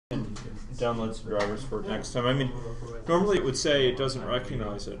download some drivers for it next time. I mean, normally it would say it doesn't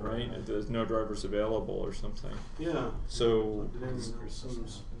recognize it, right? There's no drivers available or something. Yeah. So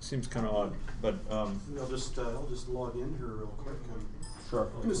seems kind of odd, but I'll just log in here real quick. sure.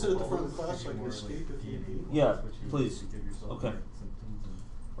 I'm gonna sit at the front of the class so I can escape if need be. Yeah, please. Okay.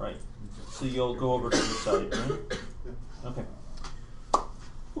 Right. So you'll go over to the site, right? Yeah. Okay.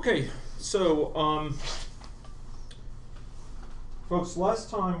 Okay. So, folks, last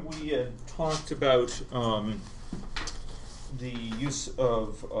time we had talked about the use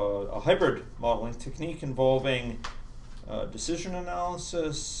of a hybrid modeling technique involving decision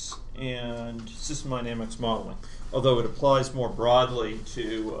analysis and system dynamics modeling, although it applies more broadly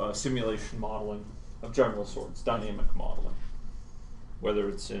to simulation modeling of general sorts, dynamic modeling, whether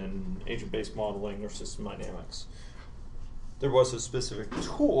it's in agent-based modeling or system dynamics. There was a specific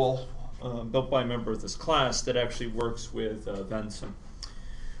tool built by a member of this class that actually works with Vensim.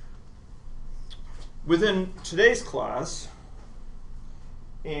 Within today's class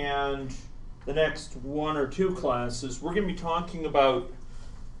and the next one or two classes, we're going to be talking about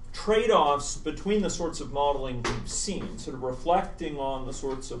trade-offs between the sorts of modeling we've seen, sort of reflecting on the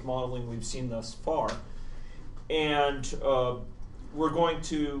sorts of modeling we've seen thus far. And we're going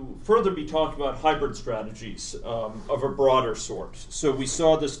to further be talking about hybrid strategies of a broader sort. So we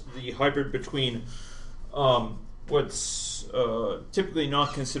saw the hybrid between what's typically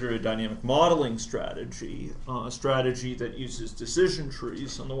not considered a dynamic modeling strategy, a strategy that uses decision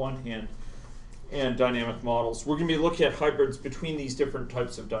trees on the one hand, and dynamic models. We're going to be looking at hybrids between these different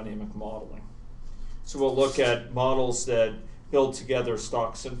types of dynamic modeling. So we'll look at models that build together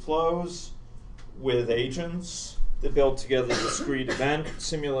stocks and flows with agents, that build together discrete event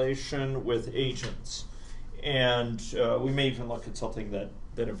simulation with agents. And we may even look at something that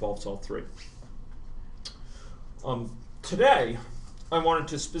involves all three. Today, I wanted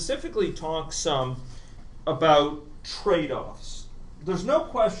to specifically talk some about trade-offs. There's no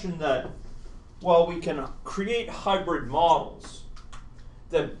question that while we can create hybrid models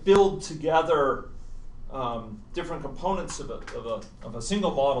that build together different components of a single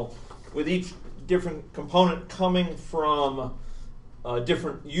model, with each different component coming from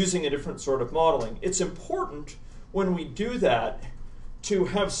using a different sort of modeling, it's important when we do that to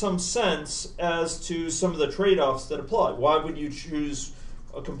have some sense as to some of the trade-offs that apply. Why would you choose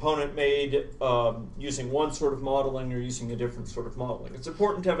a component made using one sort of modeling or using a different sort of modeling? It's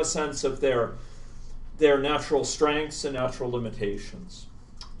important to have a sense of their natural strengths and natural limitations,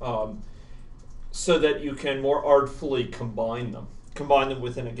 so that you can more artfully combine them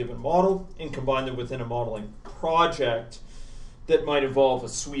within a given model and combine them within a modeling project that might involve a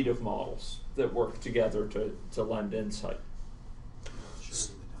suite of models that work together to lend insight.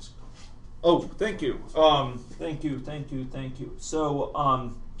 Oh, thank you. Thank you. So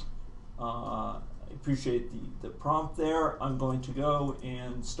I appreciate the prompt there. I'm going to go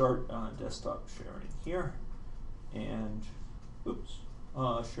and start desktop sharing here. And,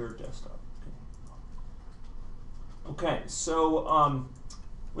 share desktop. Okay, so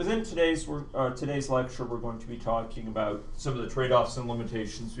within today's lecture, we're going to be talking about some of the trade-offs and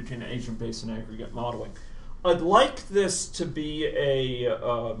limitations between agent-based and aggregate modeling. I'd like this to be a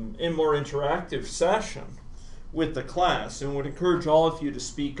more interactive session with the class, and would encourage all of you to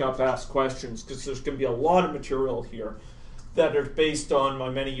speak up, ask questions, because there's going to be a lot of material here that are based on my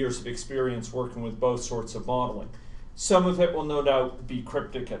many years of experience working with both sorts of modeling. Some of it will no doubt be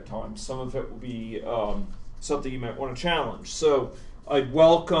cryptic at times. Some of it will be something you might want to challenge. So I'd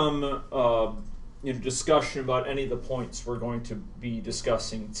welcome discussion about any of the points we're going to be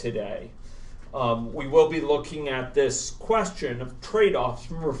discussing today. We will be looking at this question of trade-offs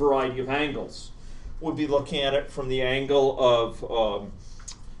from a variety of angles. We'll be looking at it from the angle of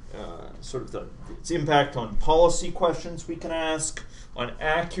its impact on policy questions we can ask, on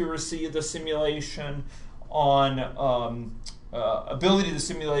accuracy of the simulation, on ability of the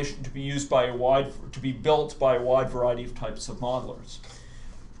simulation to be used by built by a wide variety of types of modelers,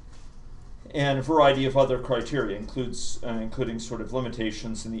 and a variety of other criteria, including sort of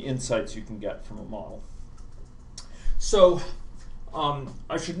limitations and the insights you can get from a model. So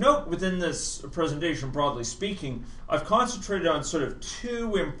I should note within this presentation, broadly speaking, I've concentrated on sort of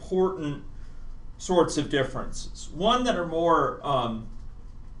two important sorts of differences. One that are more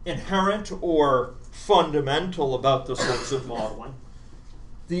inherent or fundamental about the sorts of modeling.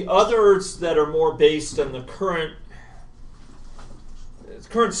 The others that are more based on the current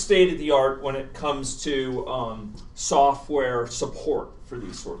state of the art when it comes to software support for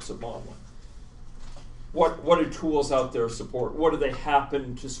these sorts of modeling. What do tools out there support? What do they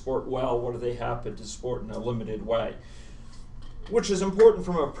happen to support well? What do they happen to support in a limited way? which is important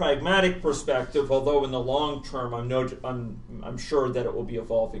from a pragmatic perspective, although in the long term I'm sure that it will be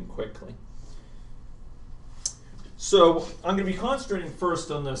evolving quickly. So I'm going to be concentrating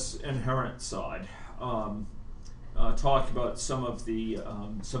first on this inherent side, talk about some of the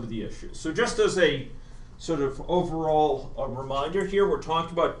issues. So just as a sort of overall reminder here, we're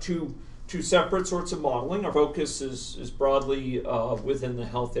talking about two separate sorts of modeling. Our focus is broadly within the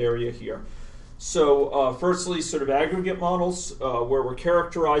health area here. So firstly, sort of aggregate models, where we're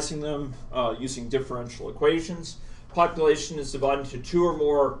characterizing them using differential equations. Population is divided into two or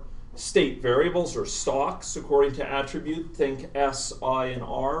more state variables, or stocks, according to attribute. Think S, I, and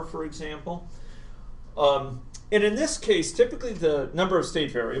R, for example. And in this case, typically the number of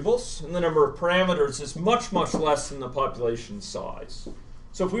state variables and the number of parameters is much, much less than the population size.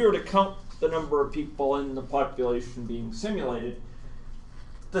 So if we were to count the number of people in the population being simulated,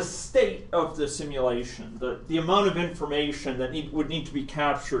 the state of the simulation, the amount of information that would need to be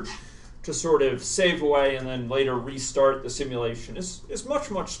captured to sort of save away and then later restart the simulation is much,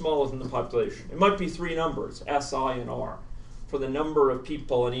 much smaller than the population. It might be three numbers, S, I, and R, for the number of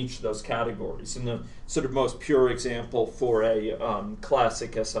people in each of those categories, in the sort of most pure example for a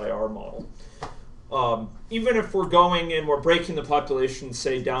classic SIR model. Even if we're going and we're breaking the population,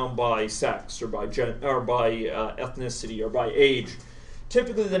 say, down by sex or by ethnicity or by age,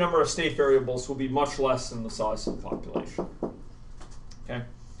 typically the number of state variables will be much less than the size of the population. Okay.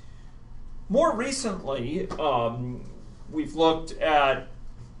 More recently, we've looked at,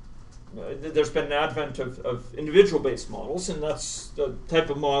 there's been an advent of individual-based models, and that's the type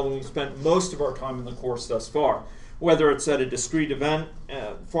of modeling we've spent most of our time in the course thus far, whether it's at a discrete event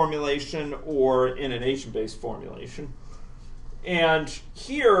formulation or in an agent-based formulation. And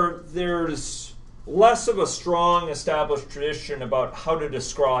here, there's less of a strong established tradition about how to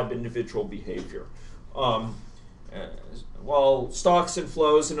describe individual behavior. While stocks and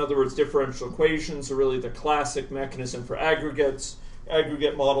flows, in other words, differential equations, are really the classic mechanism for aggregate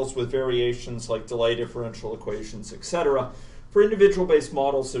models with variations like delay differential equations, etc. For individual-based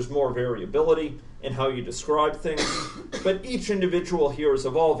models, there's more variability in how you describe things, but each individual here is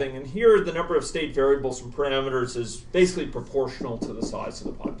evolving, and here the number of state variables and parameters is basically proportional to the size of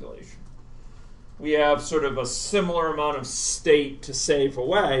the population. We have sort of a similar amount of state to save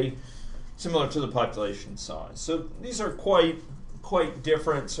away, similar to the population size. So these are quite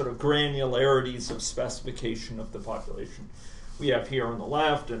different sort of granularities of specification of the population. We have here on the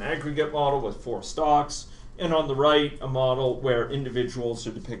left an aggregate model with 4 stocks, and on the right a model where individuals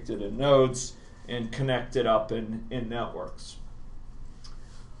are depicted in nodes and connected up in networks.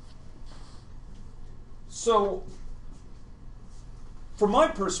 So from my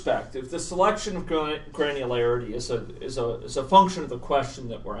perspective, the selection of granularity is a function of the question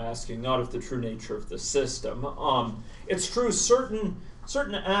that we're asking, not of the true nature of the system. It's true certain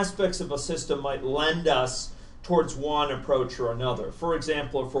aspects of a system might lend us towards one approach or another. For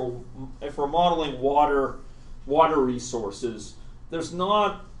example, if we're modeling water resources, there's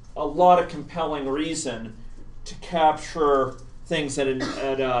not a lot of compelling reason to capture things at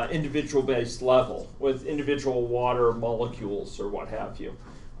an individual-based level with individual water molecules or what have you.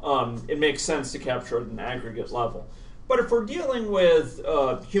 It makes sense to capture at an aggregate level. But if we're dealing with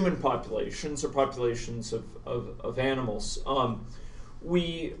human populations or populations of animals,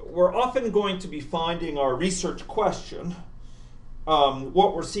 we're often going to be finding our research question,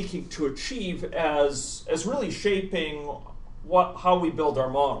 what we're seeking to achieve, as really shaping how we build our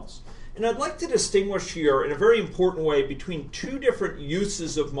models. And I'd like to distinguish here in a very important way between two different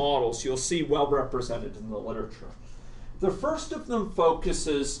uses of models you'll see well represented in the literature. The first of them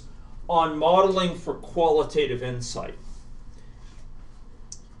focuses on modeling for qualitative insight.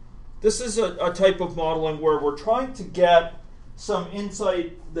 This is a type of modeling where we're trying to get some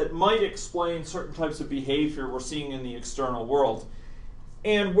insight that might explain certain types of behavior we're seeing in the external world.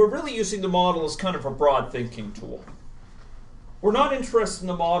 And we're really using the model as kind of a broad thinking tool. We're not interested in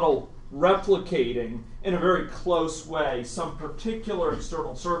the model replicating in a very close way some particular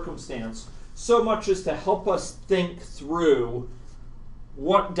external circumstance, so much as to help us think through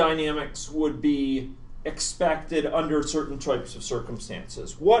what dynamics would be expected under certain types of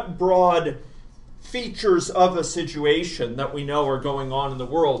circumstances. What broad features of a situation that we know are going on in the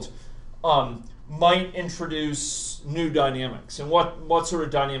world might introduce new dynamics, and what sort of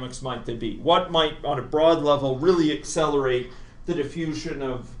dynamics might they be? What might, on a broad level, really accelerate the diffusion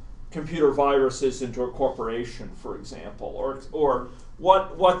of computer viruses into a corporation, for example, or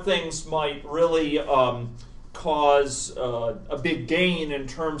what things might really cause a big gain in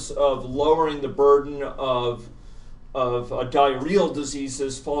terms of lowering the burden of diarrheal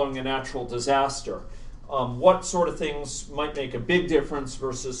diseases following a natural disaster. what sort of things might make a big difference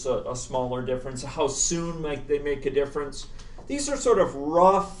versus a smaller difference, how soon might they make a difference. These are sort of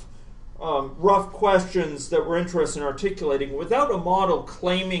rough questions that we're interested in articulating without a model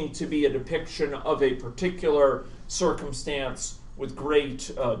claiming to be a depiction of a particular circumstance with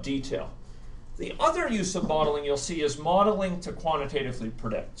great detail. The other use of modeling you'll see is modeling to quantitatively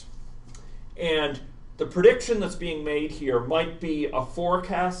predict. And the prediction that's being made here might be a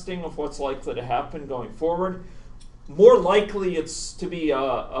forecasting of what's likely to happen going forward. More likely it's to be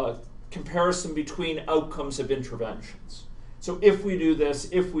a comparison between outcomes of interventions. So if we do this,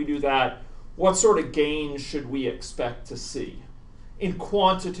 if we do that, what sort of gains should we expect to see? In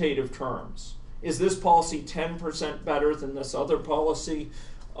quantitative terms, is this policy 10% better than this other policy?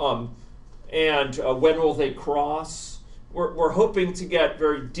 And when will they cross? We're hoping to get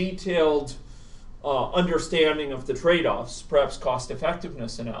very detailed understanding of the trade-offs, perhaps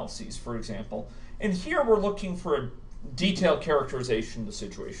cost-effectiveness analyses, for example. And here we're looking for a detailed characterization of the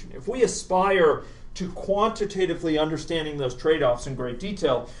situation. If we aspire to quantitatively understanding those trade-offs in great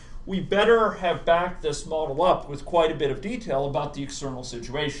detail, we better have backed this model up with quite a bit of detail about the external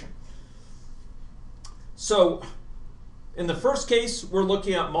situation. So in the first case, we're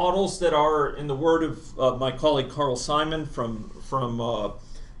looking at models that are, in the word of my colleague Carl Simon from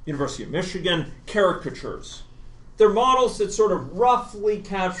University of Michigan, caricatures. They're models that sort of roughly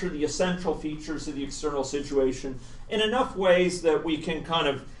capture the essential features of the external situation in enough ways that we can kind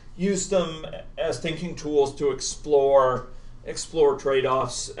of use them as thinking tools to explore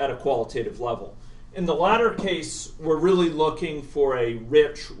trade-offs at a qualitative level. In the latter case, we're really looking for a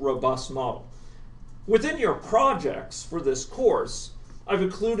rich, robust model. Within your projects for this course,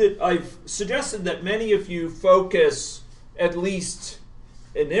 I've suggested that many of you focus, at least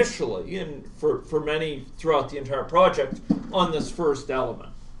initially, and for many throughout the entire project, on this first element.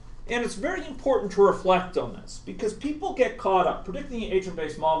 And it's very important to reflect on this, because people get caught up, particularly in the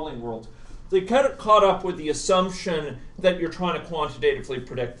agent-based modeling world, they get caught up with the assumption that you're trying to quantitatively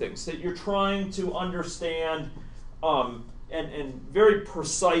predict things, that you're trying to understand in very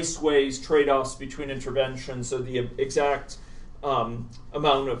precise ways trade-offs between interventions, or the exact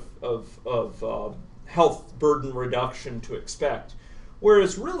amount of health burden reduction to expect.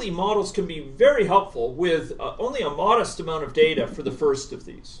 Whereas really models can be very helpful with only a modest amount of data for the first of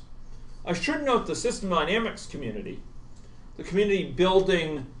these. I should note the system dynamics community, the community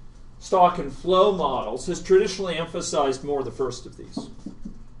building stock and flow models, has traditionally emphasized more the first of these.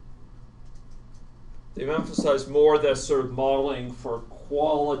 They've emphasized more this sort of modeling for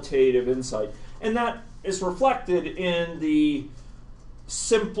qualitative insight. And that is reflected in the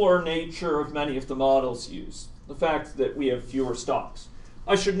simpler nature of many of the models used, the fact that we have fewer stocks.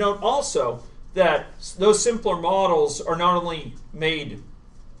 I should note also that those simpler models are not only made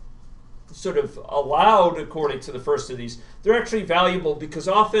sort of allowed according to the first of these, they're actually valuable because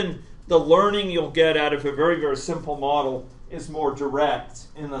often the learning you'll get out of a very, very simple model is more direct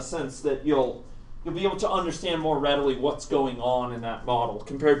in the sense that you'll be able to understand more readily what's going on in that model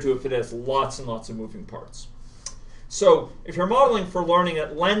compared to if it has lots and lots of moving parts. So if you're modeling for learning,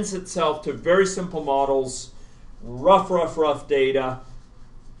 it lends itself to very simple models, rough data,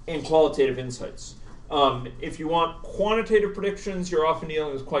 and qualitative insights. If you want quantitative predictions, you're often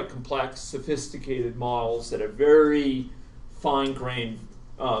dealing with quite complex, sophisticated models that have very fine-grained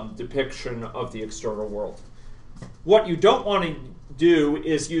depiction of the external world. What you don't want to do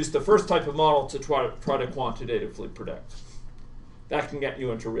is use the first type of model to try to quantitatively predict. That can get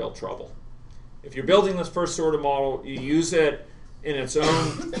you into real trouble. If you're building this first sort of model, you use it in its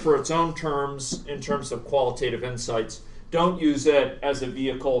own for its own terms in terms of qualitative insights. Don't use it as a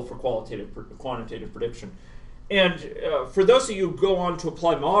vehicle for quantitative prediction. And for those of you who go on to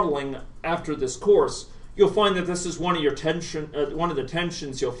apply modeling after this course, you'll find that this is one of the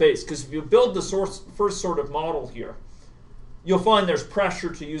tensions you'll face. Because if you build the first sort of model here, you'll find there's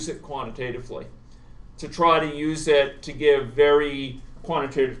pressure to use it quantitatively, to try to use it to give very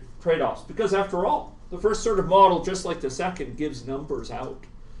quantitative trade-offs. Because after all, the first sort of model, just like the second, gives numbers out.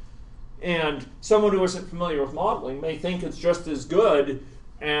 And someone who isn't familiar with modeling may think it's just as good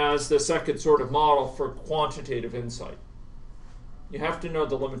as the second sort of model for quantitative insight. You have to know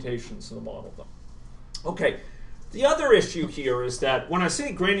the limitations of the model, though. Okay, the other issue here is that when I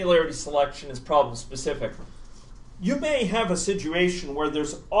say granularity selection is problem specific, you may have a situation where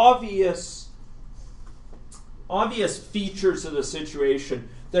there's obvious features of the situation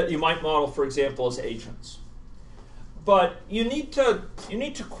that you might model, for example, as agents. But you need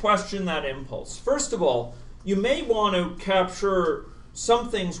to question that impulse. First of all, you may want to capture some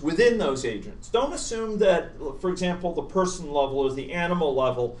things within those agents. Don't assume that, for example, the person level or the animal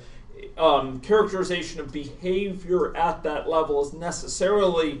level characterization of behavior at that level is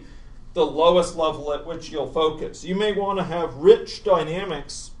necessarily the lowest level at which you'll focus. You may want to have rich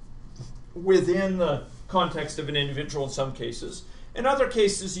dynamics within the context of an individual in some cases. In other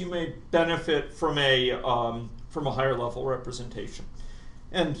cases, you may benefit from a higher level representation.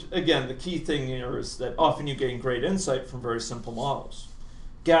 And again, the key thing here is that often you gain great insight from very simple models.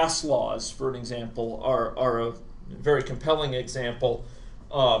 Gas laws, for an example, are a very compelling example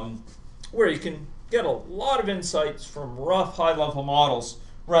where you can get a lot of insights from rough high-level models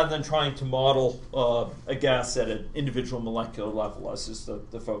rather than trying to model a gas at an individual molecular level, as is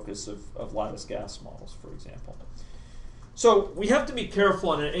the focus of lattice gas models, for example. So we have to be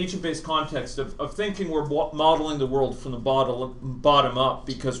careful in an agent-based context of thinking we're modeling the world from the bottom up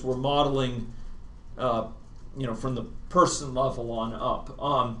because we're modeling from the person level on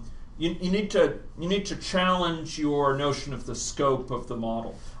up. You need to challenge your notion of the scope of the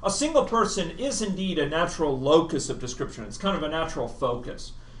model. A single person is indeed a natural locus of description. It's kind of a natural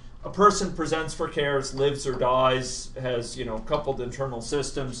focus. A person presents for cares, lives or dies, has coupled internal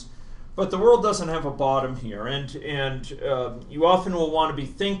systems, but the world doesn't have a bottom here. And you often will want to be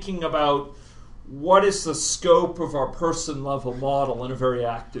thinking about what is the scope of our person level model in a very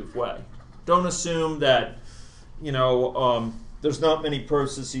active way. Don't assume that there's not many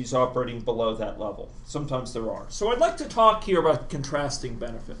processes operating below that level. Sometimes there are. So I'd like to talk here about contrasting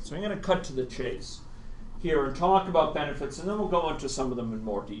benefits. So I'm going to cut to the chase here and talk about benefits, and then we'll go into some of them in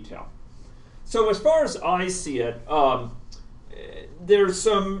more detail. So as far as I see it, there's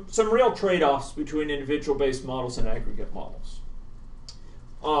some real trade-offs between individual-based models and aggregate models.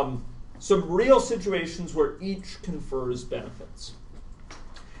 Some real situations where each confers benefits.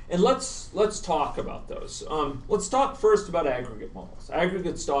 And let's talk about those. Let's talk first about aggregate models,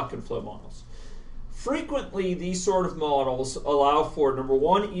 aggregate stock and flow models. Frequently, these sort of models allow for, number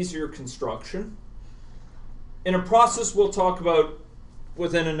one, easier construction. In a process we'll talk about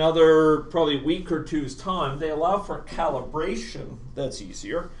within another probably week or two's time, they allow for calibration that's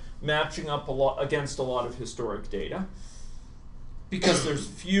easier, matching up against a lot of historic data, because there's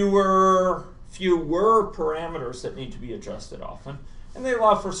fewer parameters that need to be adjusted often. And they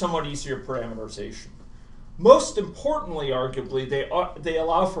allow for somewhat easier parameterization. Most importantly, arguably, they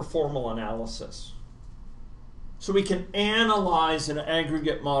allow for formal analysis. So we can analyze an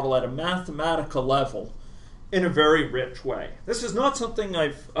aggregate model at a mathematical level in a very rich way. This is not something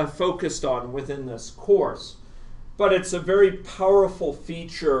I've focused on within this course, but it's a very powerful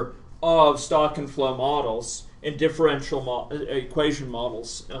feature of stock and flow models and differential equation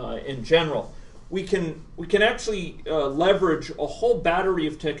models in general. We can actually leverage a whole battery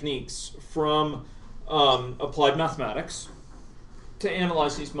of techniques from applied mathematics to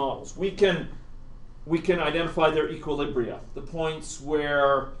analyze these models. We can identify their equilibria, the points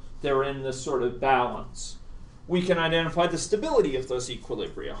where they're in this sort of balance. We can identify the stability of those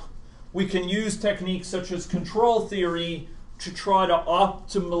equilibria. We can use techniques such as control theory to try to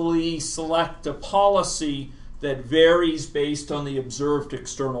optimally select a policy that varies based on the observed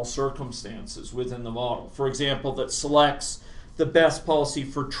external circumstances within the model. For example, that selects the best policy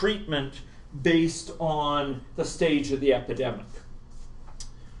for treatment based on the stage of the epidemic.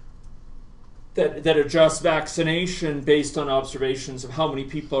 That adjusts vaccination based on observations of how many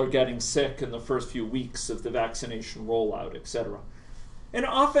people are getting sick in the first few weeks of the vaccination rollout, etc. And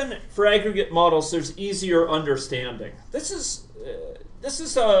often for aggregate models, there's easier understanding. This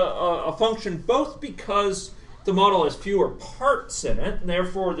is a function both because the model has fewer parts in it, and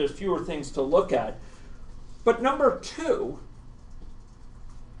therefore there's fewer things to look at. But number two,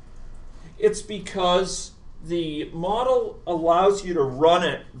 it's because the model allows you to run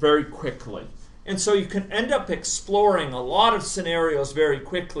it very quickly. And so you can end up exploring a lot of scenarios very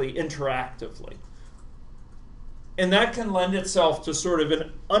quickly, interactively. And that can lend itself to sort of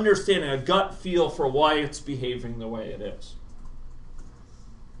an understanding, a gut feel for why it's behaving the way it is.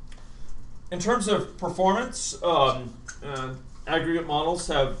 In terms of performance, aggregate models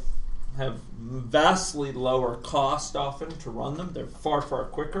have vastly lower cost often to run them. They're far, far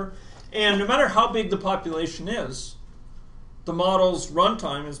quicker. And no matter how big the population is, the model's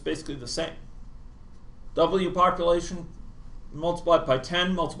runtime is basically the same. Double your population, multiply it by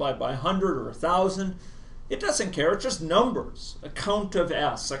 10, multiply it by 100 or 1,000. It doesn't care. It's just numbers. A count of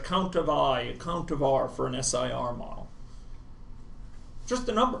S, a count of I, a count of R for an SIR model. Just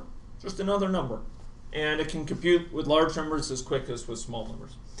a number. Just another number. And it can compute with large numbers as quick as with small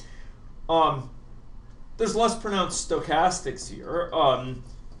numbers. There's less pronounced stochastics here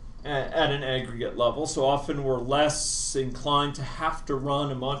at an aggregate level, so often we're less inclined to have to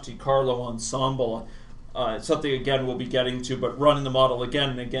run a Monte Carlo ensemble It's something, again, we'll be getting to, but running the model again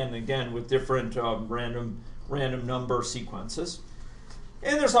and again and again with different random number sequences.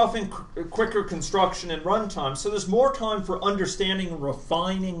 And there's often quicker construction and runtime, so there's more time for understanding and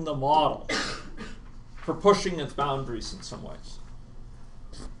refining the model, for pushing its boundaries in some ways.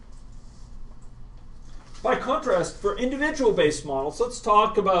 By contrast, for individual-based models, let's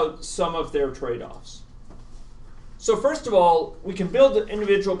talk about some of their trade-offs. So first of all, we can build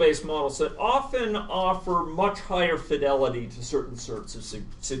individual-based models that often offer much higher fidelity to certain sorts of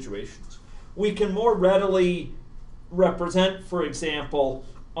situations. We can more readily represent, for example,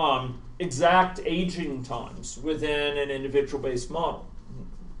 exact aging times within an individual-based model.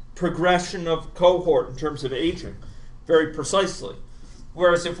 Progression of cohort in terms of aging, very precisely.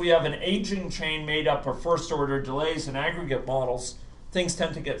 Whereas if we have an aging chain made up of first-order delays in aggregate models, things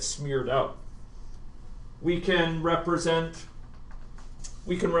tend to get smeared out. We can represent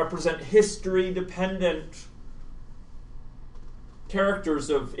history-dependent characters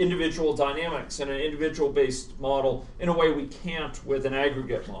of individual dynamics in an individual-based model in a way we can't with an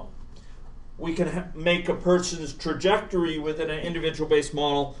aggregate model. We can make a person's trajectory within an individual-based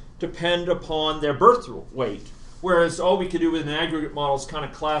model depend upon their birth weight, whereas all we could do with an aggregate model is kind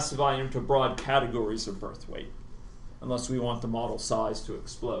of classify into broad categories of birth weight, unless we want the model size to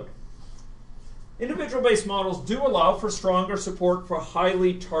explode. Individual-based models do allow for stronger support for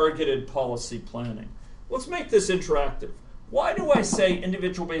highly targeted policy planning. Let's make this interactive. Why do I say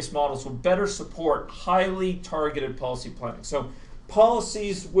individual-based models will better support highly targeted policy planning? So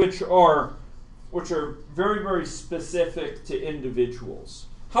policies which are very, very specific to individuals.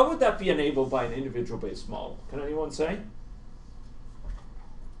 How would that be enabled by an individual-based model? Can anyone say?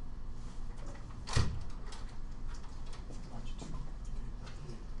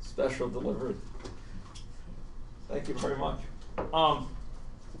 Special delivery. Thank you very much.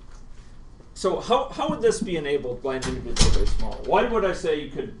 So how would this be enabled by an individual-based model? Why would I say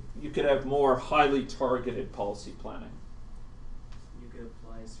you could have more highly targeted policy planning? You could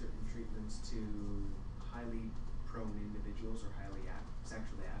apply certain treatments to highly prone individuals or highly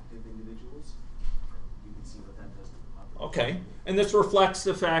sexually active individuals. You can see what that does to the population. Okay, and this reflects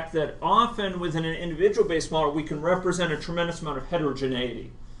the fact that often within an individual-based model we can represent a tremendous amount of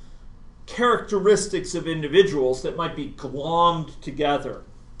heterogeneity. Characteristics of individuals that might be glommed together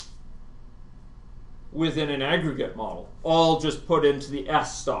within an aggregate model, all just put into the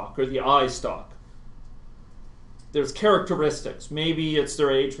S stock or the I stock. There's characteristics. Maybe it's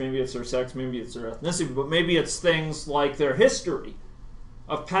their age, maybe it's their sex, maybe it's their ethnicity, but maybe it's things like their history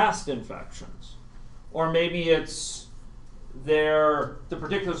of past infections. Or maybe it's the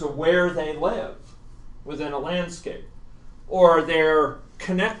particulars of where they live within a landscape. Or their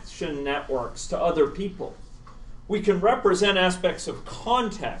connection networks to other people. We can represent aspects of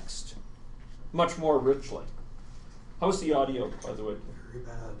context much more richly. How's the audio, by the way? Very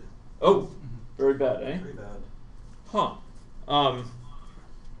bad. Oh, very bad, eh? Very bad. Huh.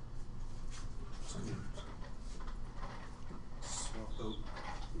 Swap out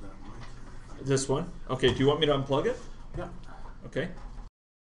that mic. This one? Okay, do you want me to unplug it? Yeah. Okay.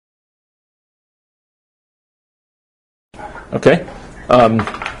 Okay.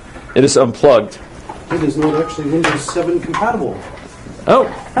 It is unplugged. It is not actually Windows 7 compatible. Oh,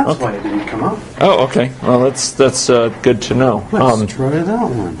 That's okay. why it didn't come up. Oh, okay. Well, that's good to know. Let's try that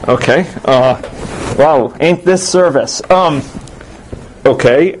one. Okay. Wow, ain't this service?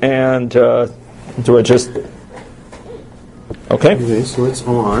 Okay, and do I just? Okay. Okay, so it's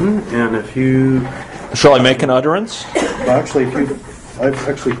on, and if you Shall I make an utterance? actually, I've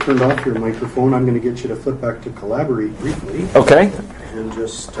actually turned off your microphone. I'm going to get you to flip back to collaborate briefly. Okay. And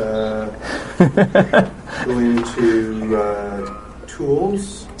just go into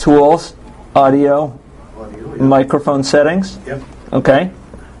tools. Tools, audio, Audio. Yeah. microphone settings. Yep. Okay.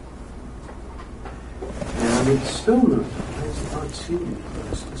 And it's still not seeing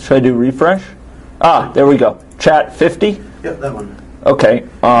this. Should I do refresh? Ah, there we go. Chat 50. Yep, that one. Okay.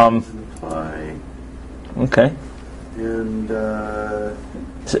 Apply. Okay. And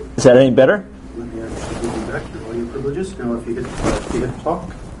Is that any better? let me actually give you back your audio privileges. Now, if you hit talk.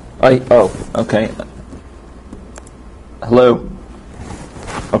 Okay. Hello.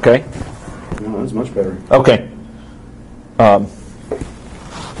 Okay. No, that's much better. Okay.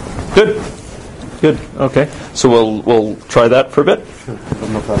 Good. Okay. So we'll try that for a bit. I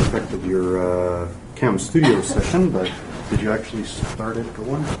don't know if that affected your Cam Studio session, but did you actually start it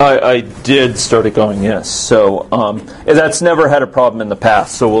going? I did start it going. Yes. So that's never had a problem in the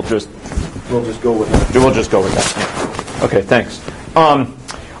past. So we'll just We'll just go with that. We'll just go with that. Yeah. Okay, thanks.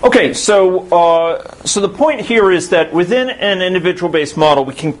 Okay, so the point here is that within an individual-based model,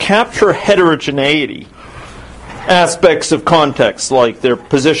 we can capture heterogeneity, aspects of context, like their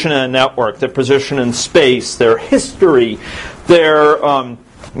position in a network, their position in space, their history, their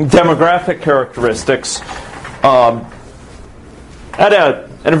demographic characteristics, at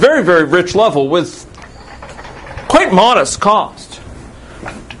a very, very rich level with quite modest cost.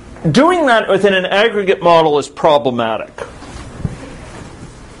 Doing that within an aggregate model is problematic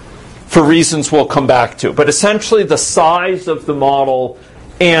for reasons we'll come back to. But essentially the size of the model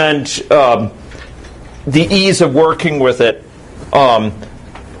and the ease of working with it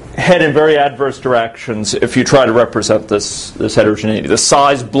head in very adverse directions if you try to represent this heterogeneity. The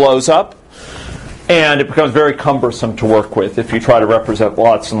size blows up, and it becomes very cumbersome to work with if you try to represent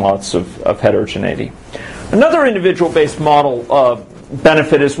lots and lots of heterogeneity. Another individual-based model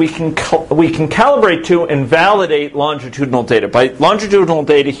benefit is we can calibrate to and validate longitudinal data. By longitudinal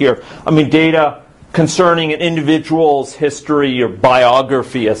data here, I mean data concerning an individual's history or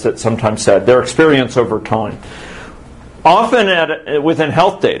biography, as it's sometimes said, their experience over time. Often within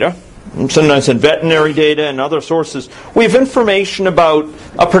health data, and sometimes in veterinary data and other sources, we have information about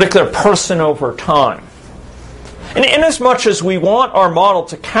a particular person over time. And inasmuch as we want our model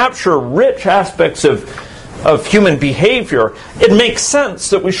to capture rich aspects of human behavior, it makes sense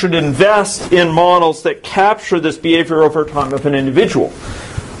that we should invest in models that capture this behavior over time of an individual.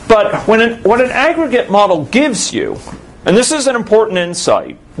 But what an aggregate model gives you, and this is an important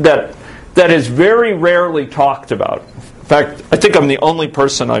insight that is very rarely talked about. In fact, I think I'm the only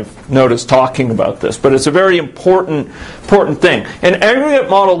person I've noticed talking about this, but it's a very important thing. An aggregate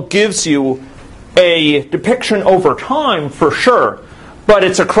model gives you a depiction over time for sure, but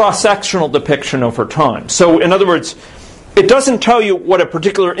it's a cross-sectional depiction over time. So in other words, it doesn't tell you what a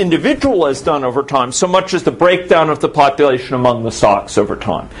particular individual has done over time so much as the breakdown of the population among the stocks over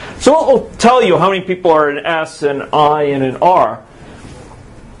time. So it will tell you how many people are in S and I and in R,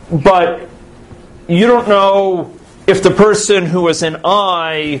 but you don't know if the person who was in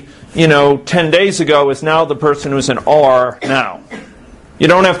I, 10 days ago is now the person who's in R now. You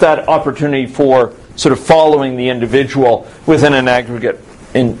don't have that opportunity for sort of following the individual within an aggregate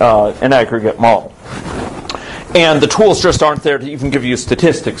model. And the tools just aren't there to even give you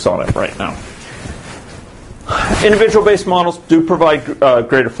statistics on it right now. Individual-based models do provide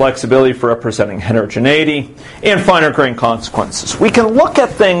greater flexibility for representing heterogeneity and finer-grained consequences. We can look at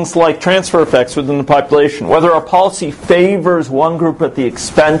things like transfer effects within the population, whether a policy favors one group at the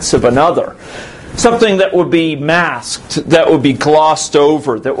expense of another, something that would be masked, that would be glossed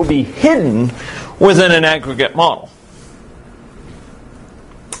over, that would be hidden within an aggregate model.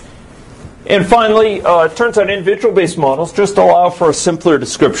 And finally, it turns out individual-based models just allow for a simpler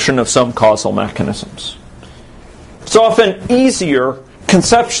description of some causal mechanisms. It's often easier,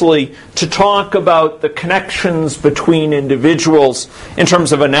 conceptually, to talk about the connections between individuals in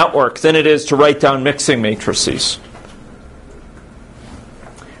terms of a network than it is to write down mixing matrices,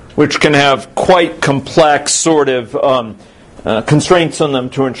 which can have quite complex sort of constraints on them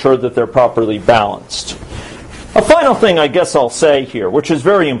to ensure that they're properly balanced. A final thing I guess I'll say here, which is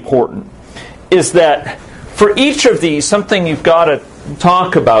very important, is that for each of these, something you've got to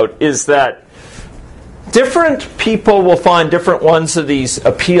talk about is that different people will find different ones of these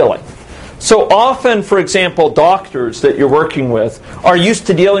appealing. So often, for example, doctors that you're working with are used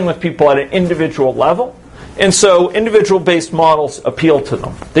to dealing with people at an individual level. And so individual-based models appeal to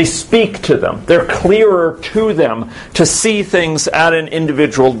them. They speak to them. They're clearer to them to see things at an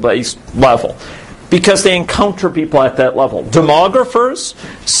individual-based level, because they encounter people at that level. Demographers,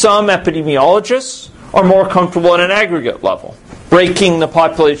 some epidemiologists, are more comfortable at an aggregate level, breaking the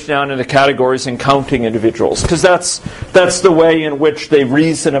population down into categories and counting individuals, because that's the way in which they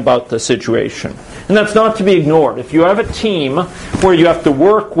reason about the situation. And that's not to be ignored. If you have a team where you have to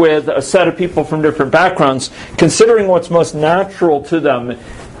work with a set of people from different backgrounds, considering what's most natural to them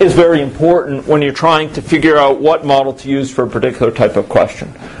is very important when you're trying to figure out what model to use for a particular type of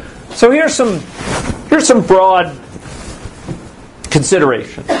question. So here's some broad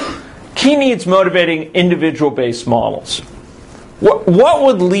considerations. Key needs motivating individual-based models. What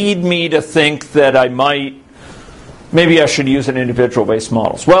would lead me to think that maybe I should use an individual-based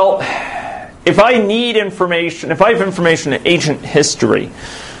models? Well, if I need information, if I have information in agent history,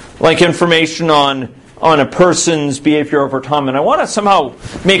 like information on a person's behavior over time, and I want to somehow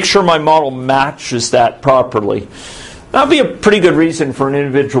make sure my model matches that properly, that would be a pretty good reason for an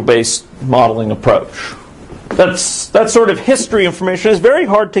individual-based modeling approach. That sort of history information is very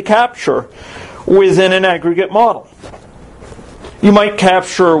hard to capture within an aggregate model. You might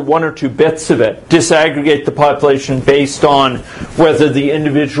capture 1 or 2 bits of it, disaggregate the population based on whether the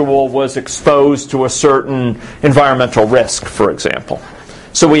individual was exposed to a certain environmental risk, for example.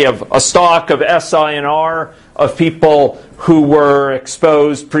 So we have a stock of SI and R of people who were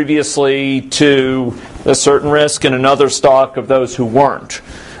exposed previously to a certain risk and another stock of those who weren't.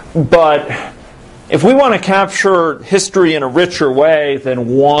 But if we want to capture history in a richer way than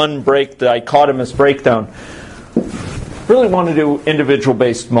one dichotomous breakdown, really want to do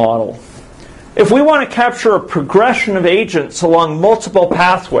individual-based model. If we want to capture a progression of agents along multiple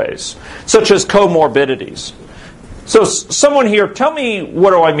pathways, such as comorbidities. So someone here, tell me,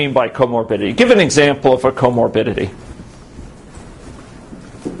 what do I mean by comorbidity? Give an example of a comorbidity.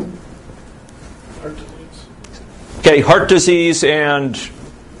 Heart disease. Okay, heart disease and,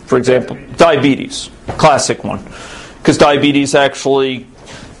 for example, diabetes. Classic one. Because diabetes actually,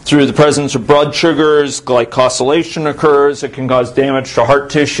 through the presence of blood sugars, glycosylation occurs. It can cause damage to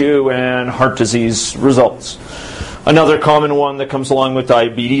heart tissue, and heart disease results. Another common one that comes along with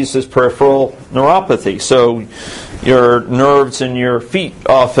diabetes is peripheral neuropathy. So your nerves in your feet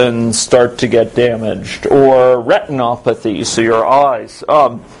often start to get damaged, or retinopathy, so your eyes.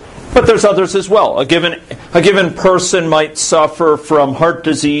 But there's others as well. A given person might suffer from heart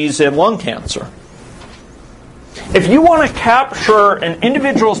disease and lung cancer. If you want to capture an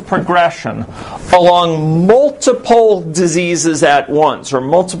individual's progression along multiple diseases at once, or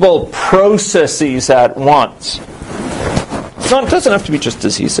multiple processes at once, it doesn't have to be just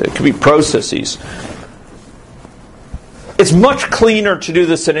diseases, it could be processes. It's much cleaner to do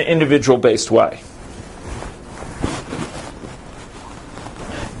this in an individual-based way.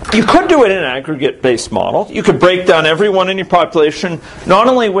 You could do it in an aggregate-based model. You could break down everyone in your population, not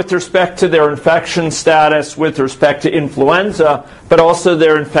only with respect to their infection status with respect to influenza, but also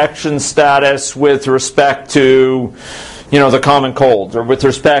their infection status with respect to, the common cold, or with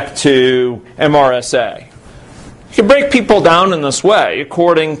respect to MRSA. You can break people down in this way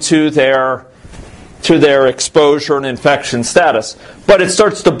according to their exposure and infection status, but it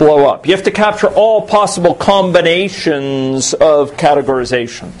starts to blow up. You have to capture all possible combinations of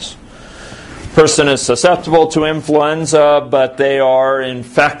categorizations. Person is susceptible to influenza, but they are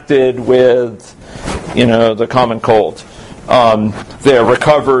infected with, the common cold. They're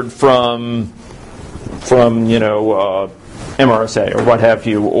recovered from MRSA or what have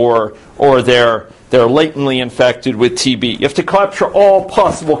you, or they're latently infected with TB. You have to capture all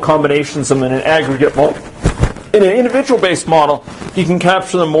possible combinations of them in an aggregate model. In an individual-based model, you can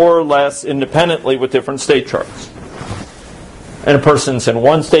capture them more or less independently with different state charts. And a person's in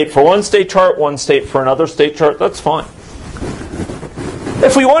one state for one state chart, one state for another state chart, that's fine.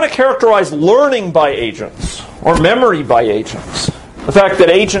 If we want to characterize learning by agents, or memory by agents, the fact that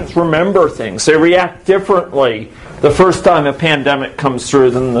agents remember things, they react differently the first time a pandemic comes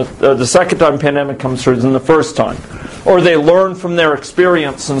through than the second time a pandemic comes through than the first time. Or they learn from their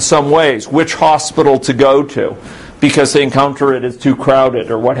experience in some ways, which hospital to go to, because they encounter it as too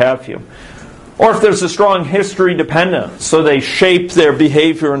crowded or what have you. Or if there's a strong history dependence, so they shape their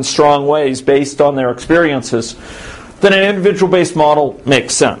behavior in strong ways based on their experiences, then an individual-based model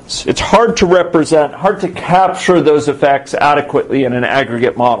makes sense. It's hard to represent, hard to capture those effects adequately in an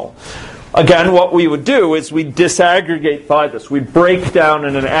aggregate model. Again, what we would do is we disaggregate by this. We break down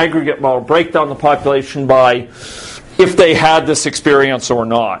in an aggregate model, break down the population by if they had this experience or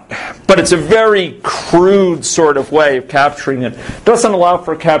not. But it's a very crude sort of way of capturing it. It doesn't allow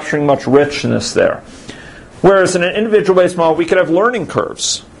for capturing much richness there. Whereas in an individual-based model, we could have learning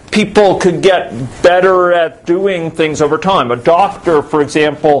curves. People could get better at doing things over time. A doctor, for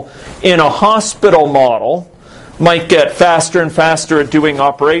example, in a hospital model, might get faster and faster at doing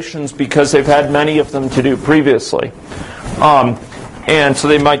operations because they've had many of them to do previously. And so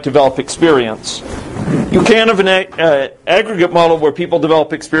they might develop experience. You can have an aggregate model where people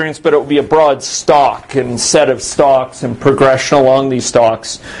develop experience, but it will be a broad stock and set of stocks and progression along these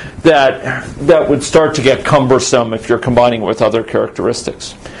stocks that would start to get cumbersome if you're combining it with other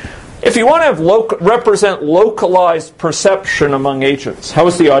characteristics. If you want to have represent localized perception among agents, how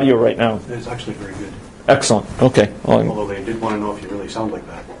is the audio right now? It's actually very good. Excellent. Okay. Although they did want to know if you really sound like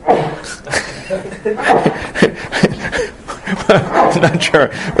that. I'm not sure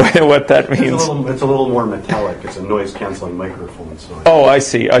what that means. It's a little more metallic. It's a noise-canceling microphone. So oh, I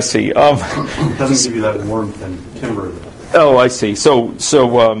see. it doesn't give you that warmth and timbre. Oh, I see. So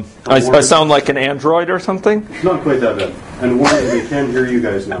I sound like an android or something? Not quite that bad. And we can hear you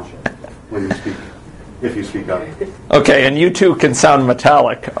guys now when you speak, if you speak up. Okay, and you too can sound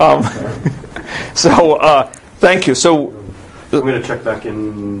metallic. Thank you. So I'm going to check back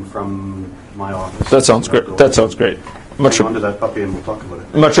in from my office. That sounds great. Hang on to that puppy and we'll talk about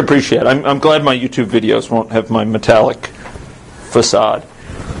it. Much appreciated. I'm glad my YouTube videos won't have my metallic facade.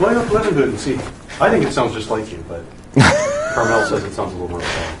 Why not let him do it and see? I think it sounds just like you, but Carmel says it sounds a little more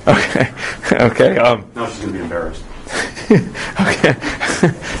like that. Okay. Now she's going to be embarrassed. Okay.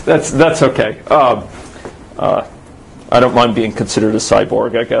 That's okay. I don't mind being considered a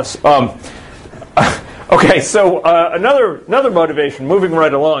cyborg, I guess. Okay, so another motivation, moving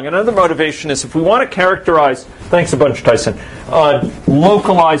right along, another motivation is if we want to characterize, thanks a bunch, Tyson,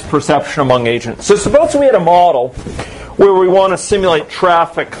 localized perception among agents. So suppose we had a model where we want to simulate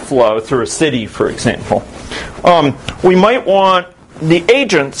traffic flow through a city, for example. We might want the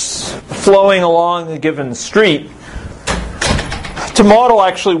agents flowing along a given street to model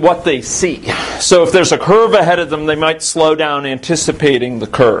actually what they see. So if there's a curve ahead of them, they might slow down anticipating the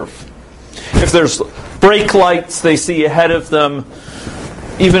curve. If there's brake lights they see ahead of them,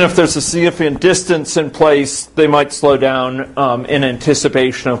 even if there's a significant distance in place, they might slow down in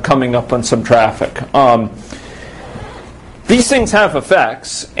anticipation of coming up on some traffic. These things have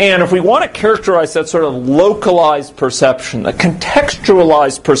effects, and if we want to characterize that sort of localized perception, the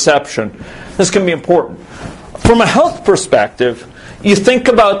contextualized perception, this can be important. From a health perspective, you think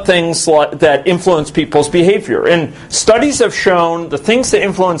about things that influence people's behavior. And studies have shown the things that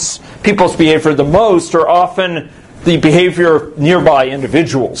influence people's behavior the most are often the behavior of nearby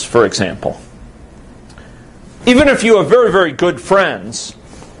individuals, for example. Even if you have very, very good friends,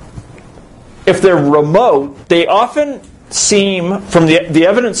 if they're remote, they often seem, from the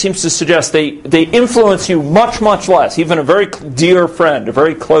evidence seems to suggest they influence you much, much less, even a very dear friend, a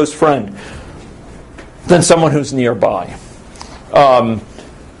very close friend, than someone who's nearby.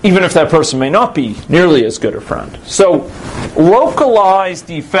 Even if that person may not be nearly as good a friend. So localized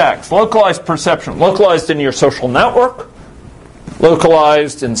effects, localized perception, localized in your social network,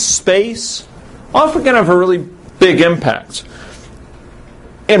 localized in space, often can have a really big impact.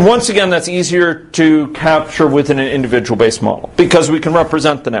 And once again, that's easier to capture within an individual-based model because we can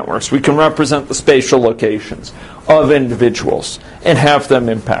represent the networks, we can represent the spatial locations of individuals and have them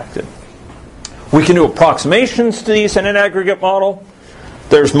impacted. We can do approximations to these in an aggregate model.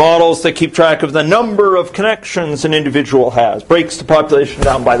 There's models that keep track of the number of connections an individual has. Breaks the population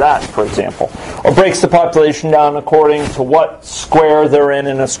down by that, for example. Or breaks the population down according to what square they're in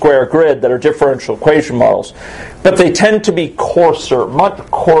a square grid that are differential equation models. But they tend to be coarser, much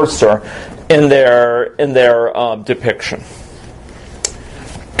coarser in their depiction.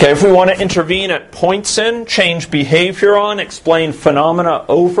 Okay, if we want to intervene at points in, change behavior on, explain phenomena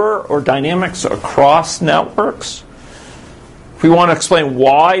over or dynamics across networks. If we want to explain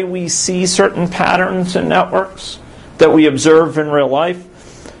why we see certain patterns in networks that we observe in real life,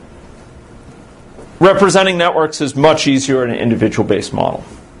 representing networks is much easier in an individual-based model.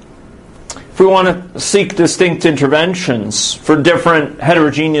 If we want to seek distinct interventions for different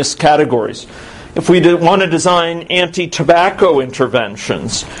heterogeneous categories, if we want to design anti-tobacco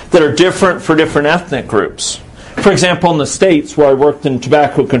interventions that are different for different ethnic groups. For example, in the States, where I worked in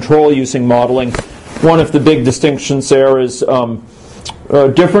tobacco control using modeling, one of the big distinctions there is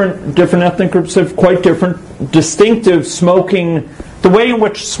different ethnic groups have quite different distinctive smoking. The way in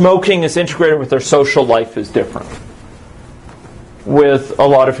which smoking is integrated with their social life is different. With a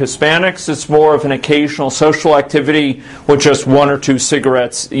lot of Hispanics, it's more of an occasional social activity with just 1 or 2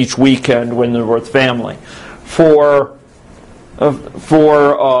 cigarettes each weekend when they're with family. For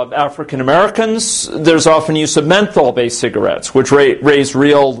African Americans, there's often use of menthol-based cigarettes, which raise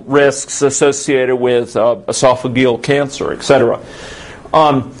real risks associated with esophageal cancer, etc.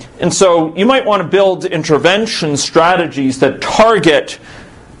 And so you might want to build intervention strategies that target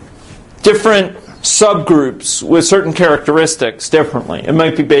different subgroups with certain characteristics differently. It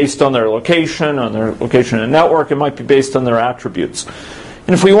might be based on their location in a network. It might be based on their attributes.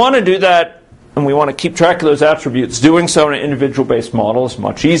 And if we want to do that, and we want to keep track of those attributes, doing so in an individual-based model is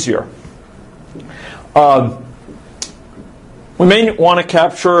much easier. We may want to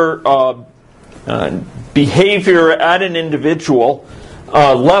capture behavior at an individual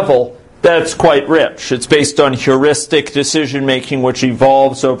level that's quite rich. It's based on heuristic decision-making, which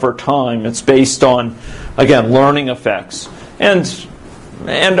evolves over time. It's based on, again, learning effects. And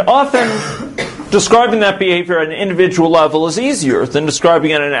often, describing that behavior at an individual level is easier than describing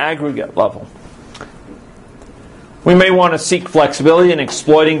it at an aggregate level. We may want to seek flexibility in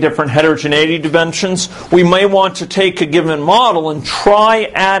exploiting different heterogeneity dimensions. We may want to take a given model and try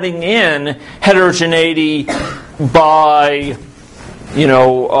adding in heterogeneity by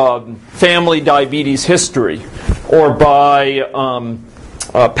family diabetes history, or by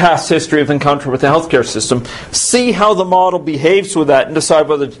past history of encounter with the healthcare system. See how the model behaves with that and decide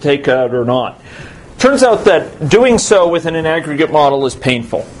whether to take it out or not. Turns out that doing so within an aggregate model is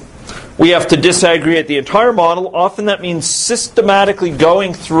painful. We have to disaggregate the entire model. Often that means systematically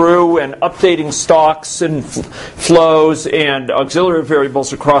going through and updating stocks and flows and auxiliary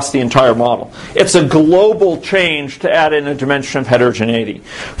variables across the entire model. It's a global change to add in a dimension of heterogeneity.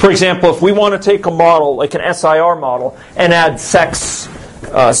 For example, if we want to take a model, like an SIR model, and add sex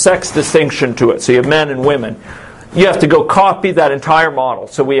distinction to it, so you have men and women, you have to go copy that entire model.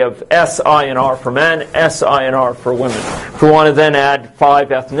 So we have S, I, and R for men, S, I, and R for women. If we want to then add 5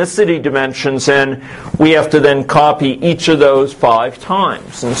 ethnicity dimensions in, we have to then copy each of those 5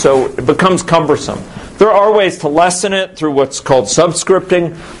 times. And so it becomes cumbersome. There are ways to lessen it through what's called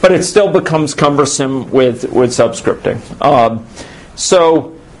subscripting, but it still becomes cumbersome with subscripting.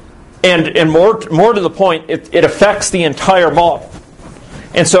 And more to the point, it affects the entire model.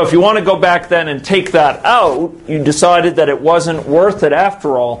 And so if you want to go back then and take that out, you decided that it wasn't worth it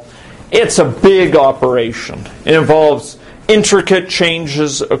after all, it's a big operation. It involves intricate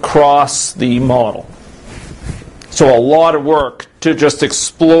changes across the model. So a lot of work to just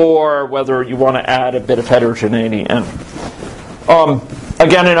explore whether you want to add a bit of heterogeneity in.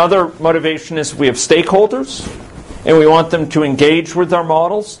 Again, another motivation is we have stakeholders, and we want them to engage with our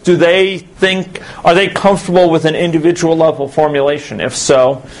models. Are they comfortable with an individual level formulation? If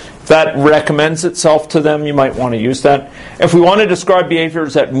so, if that recommends itself to them, you might want to use that. If we want to describe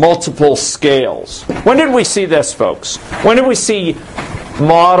behaviors at multiple scales. When did we see this, folks? When did we see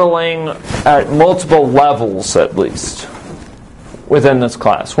modeling at multiple levels, at least, within this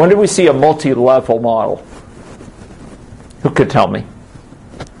class? When did we see a multi-level model? Who could tell me?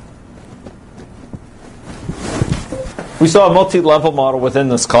 We saw a multi-level model within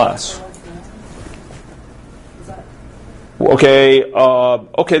this class. Okay,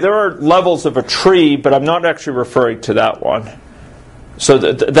 there are levels of a tree, but I'm not actually referring to that one. So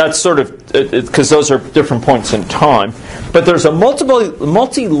that's sort of, because those are different points in time. But there's a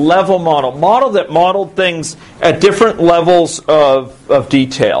multi-level model that modeled things at different levels of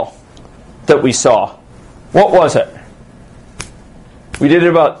detail that we saw. What was it? We did it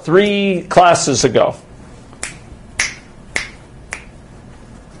about 3 classes ago.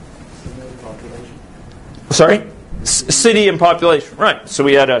 Sorry? City and population. Right. So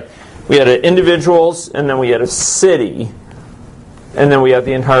we had individuals, and then we had a city, and then we had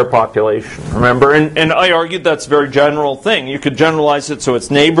the entire population. Remember? And I argued that's a very general thing. You could generalize it so it's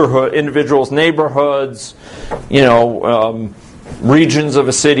individuals, neighborhoods, regions of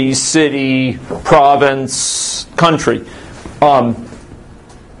a city, province, country.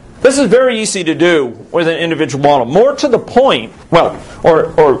 This is very easy to do with an individual model. More to the point,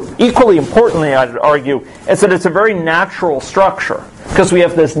 or equally importantly, I'd argue, is that it's a very natural structure because we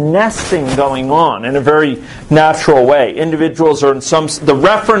have this nesting going on in a very natural way. Individuals are the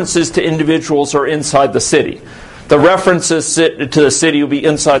references to individuals are inside the city. The references to the city will be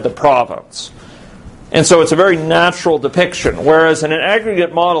inside the province. And so it's a very natural depiction. Whereas in an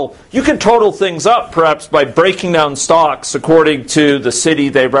aggregate model, you can total things up perhaps by breaking down stocks according to the city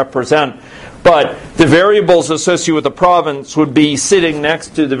they represent. But the variables associated with the province would be sitting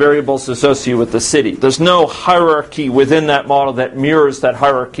next to the variables associated with the city. There's no hierarchy within that model that mirrors that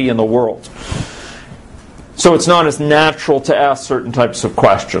hierarchy in the world. So it's not as natural to ask certain types of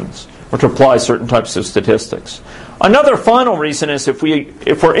questions or to apply certain types of statistics. Another final reason is if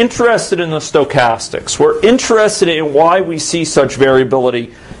we're interested in the stochastics, we're interested in why we see such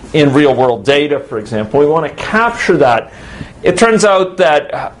variability in real-world data, for example. We want to capture that. It turns out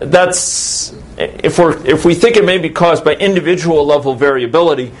that if we think it may be caused by individual level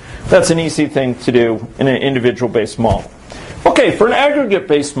variability, that's an easy thing to do in an individual-based model. Okay, for an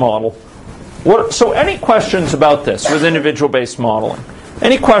aggregate-based model, so any questions about this with individual-based modeling?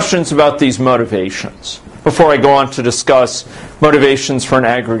 Any questions about these motivations before I go on to discuss motivations for an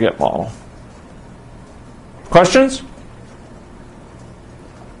aggregate model? Questions?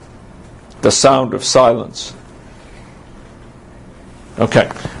 The sound of silence. Okay.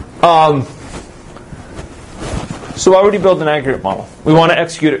 So why would you build an aggregate model? We want to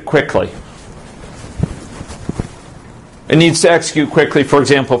execute it quickly. It needs to execute quickly, for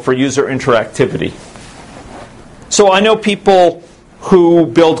example, for user interactivity. So I know people who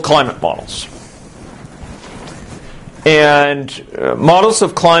build climate models. And models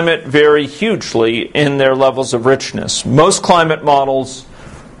of climate vary hugely in their levels of richness. Most climate models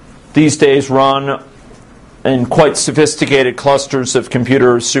these days run in quite sophisticated clusters of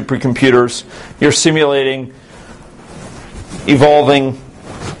computers, supercomputers. You're simulating evolving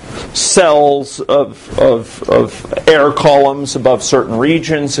cells of air columns above certain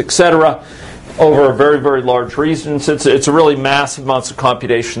regions, etc. over very, very large regions. It's a really massive amounts of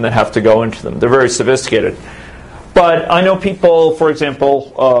computation that have to go into them. They're very sophisticated. But I know people, for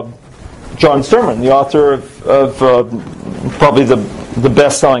example, John Sterman, the author of probably the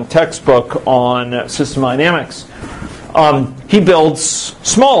best-selling textbook on system dynamics. He builds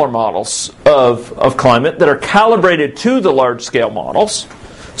smaller models of climate that are calibrated to the large-scale models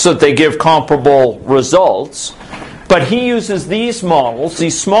so that they give comparable results. But he uses these models,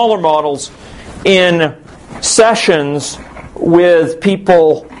 these smaller models, in sessions with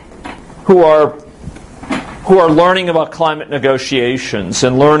people who are learning about climate negotiations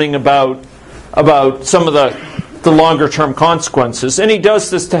and learning about some of the longer-term consequences. And he does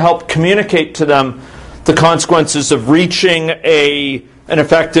this to help communicate to them the consequences of reaching an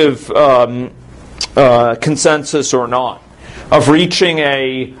effective consensus or not, of reaching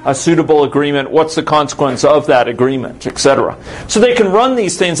a suitable agreement, what's the consequence of that agreement, etc. So they can run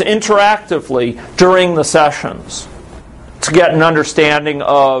these things interactively during the sessions to get an understanding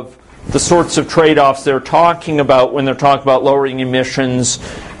of the sorts of trade-offs they're talking about when they're talking about lowering emissions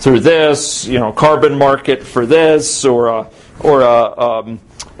through this, carbon market for this, or a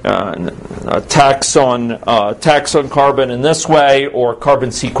tax on carbon in this way, or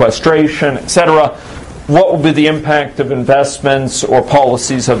carbon sequestration, etc. What will be the impact of investments or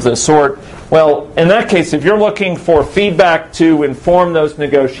policies of this sort? Well, in that case, if you're looking for feedback to inform those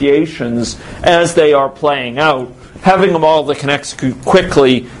negotiations as they are playing out, having a model that can execute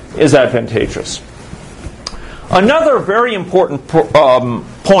quickly is advantageous. Another very important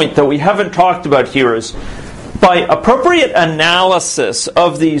point that we haven't talked about here is by appropriate analysis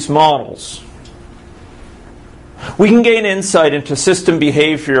of these models, we can gain insight into system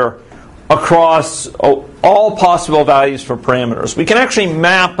behavior across all possible values for parameters. We can actually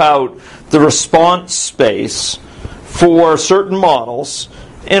map out the response space for certain models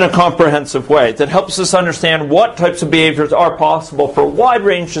in a comprehensive way that helps us understand what types of behaviors are possible for wide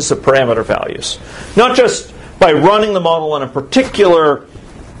ranges of parameter values. Not just by running the model on a particular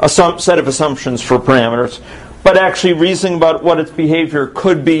set of assumptions for parameters, but actually reasoning about what its behavior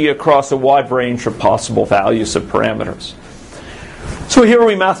could be across a wide range of possible values of parameters. So here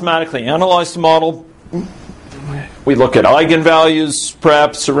we mathematically analyze the model. We look at eigenvalues,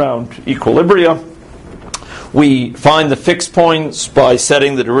 perhaps around equilibria. We find the fixed points by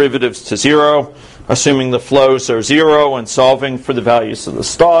setting the derivatives to 0, assuming the flows are 0, and solving for the values of the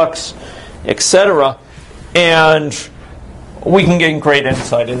stocks, etc. And we can gain great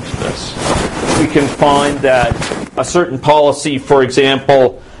insight into this. We can find that a certain policy, for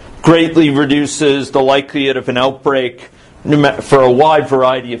example, greatly reduces the likelihood of an outbreak for a wide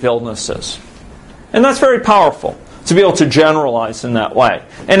variety of illnesses. And that's very powerful, to be able to generalize in that way.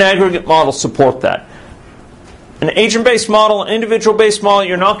 And aggregate models support that. An agent-based model, an individual-based model,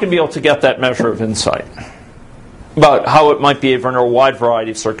 you're not going to be able to get that measure of insight about how it might behave under a wide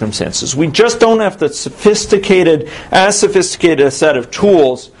variety of circumstances. We just don't have the sophisticated set of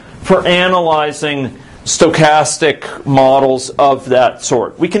tools for analyzing stochastic models of that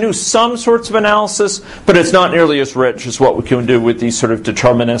sort. We can do some sorts of analysis, but it's not nearly as rich as what we can do with these sort of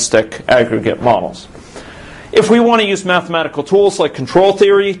deterministic aggregate models. If we want to use mathematical tools like control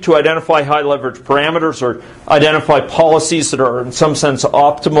theory to identify high leverage parameters or identify policies that are in some sense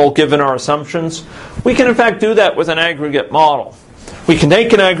optimal given our assumptions, we can in fact do that with an aggregate model. We can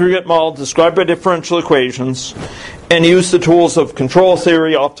take an aggregate model described by differential equations and use the tools of control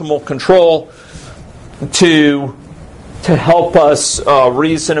theory, optimal control, to help us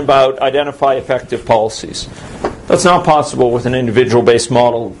reason about, identify effective policies. That's not possible with an individual-based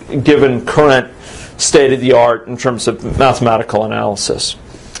model given current state-of-the-art in terms of mathematical analysis.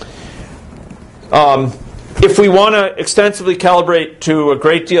 If we want to extensively calibrate to a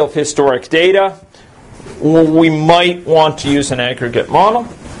great deal of historic data, we might want to use an aggregate model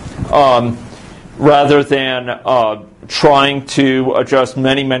rather than trying to adjust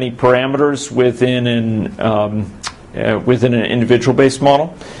many, many parameters within an individual-based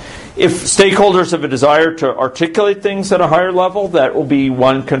model. If stakeholders have a desire to articulate things at a higher level, that will be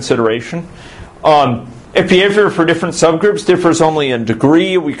one consideration. If behavior for different subgroups differs only in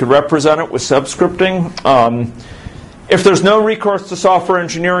degree, we could represent it with subscripting. If there's no recourse to software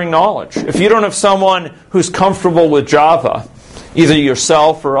engineering knowledge, if you don't have someone who's comfortable with Java, either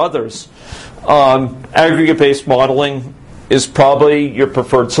yourself or others, aggregate-based modeling is probably your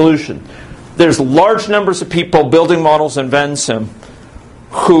preferred solution. There's large numbers of people building models in Vensim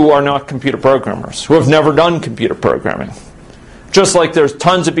who are not computer programmers, who have never done computer programming. Just like there's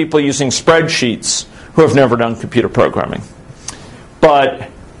tons of people using spreadsheets who have never done computer programming. But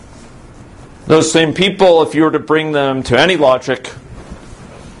those same people, if you were to bring them to AnyLogic,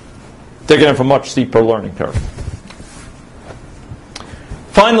 they're going to have a much steeper learning curve.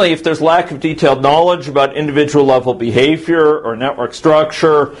 Finally, if there's lack of detailed knowledge about individual level behavior or network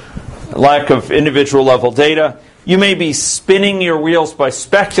structure, lack of individual level data, you may be spinning your wheels by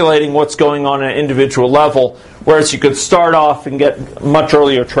speculating what's going on at an individual level, whereas you could start off and get much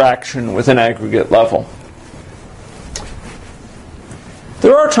earlier traction with an aggregate level.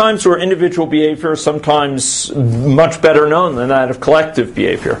 There are times where individual behavior is sometimes much better known than that of collective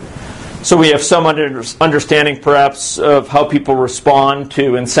behavior. So we have some understanding perhaps of how people respond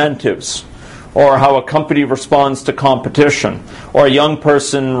to incentives, or how a company responds to competition, or a young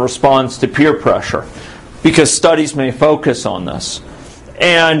person responds to peer pressure, because studies may focus on this.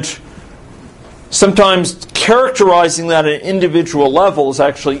 And sometimes characterizing that at an individual level is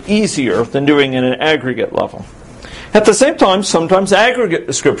actually easier than doing it at an aggregate level. At the same time, sometimes aggregate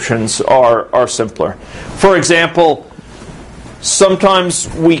descriptions are simpler. For example,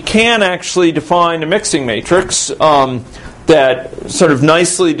 sometimes we can actually define a mixing matrix that sort of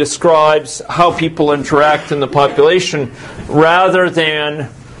nicely describes how people interact in the population, rather than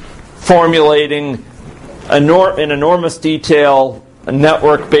formulating in enormous detail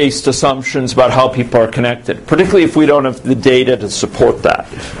network-based assumptions about how people are connected, particularly if we don't have the data to support that.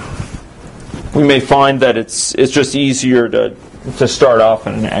 We may find that it's just easier to start off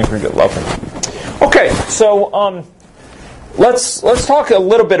at an aggregate level. Okay, so let's talk a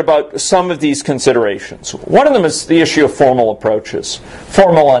little bit about some of these considerations. One of them is the issue of formal approaches,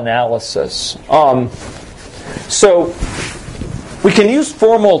 formal analysis. So we can use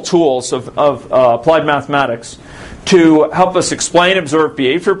formal tools of applied mathematics to help us explain observed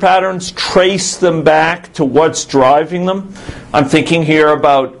behavior patterns, trace them back to what's driving them. I'm thinking here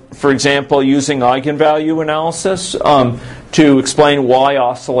about, for example, using eigenvalue analysis to explain why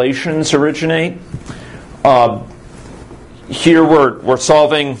oscillations originate. Here we're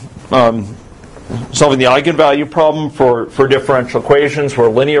solving the eigenvalue problem for differential equations. We're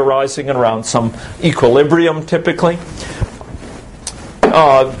linearizing it around some equilibrium, typically.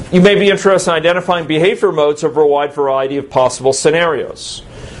 You may be interested in identifying behavior modes over a wide variety of possible scenarios,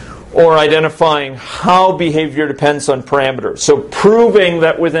 or identifying how behavior depends on parameters. So proving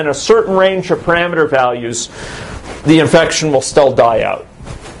that within a certain range of parameter values, the infection will still die out,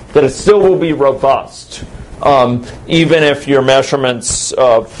 that it still will be robust, even if your measurements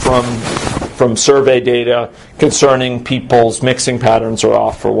from survey data concerning people's mixing patterns are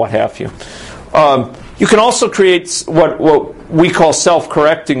off or what have you. You can also create what we call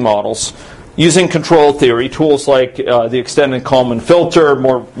self-correcting models using control theory, tools like the extended Kalman filter,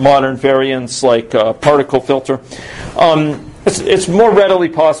 more modern variants like particle filter. It's more readily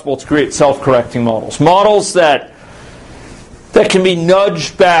possible to create self-correcting models that can be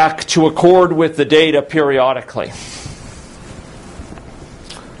nudged back to accord with the data periodically.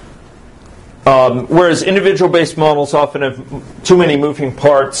 Whereas individual-based models often have too many moving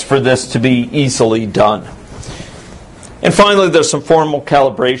parts for this to be easily done. And finally, there's some formal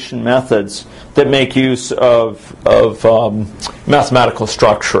calibration methods that make use of mathematical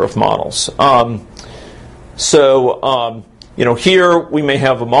structure of models. Here we may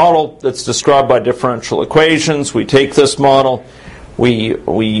have a model that's described by differential equations. We take this model, we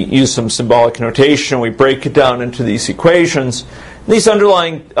use some symbolic notation, we break it down into these equations. These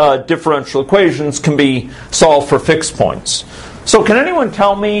underlying differential equations can be solved for fixed points. So can anyone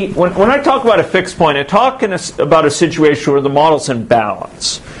tell me, when I talk about a fixed point, I talk about a situation where the model's in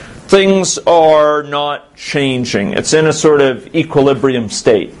balance. Things are not changing. It's in a sort of equilibrium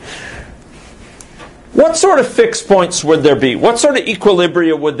state. What sort of fixed points would there be? What sort of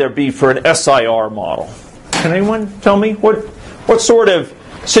equilibria would there be for an SIR model? Can anyone tell me? What sort of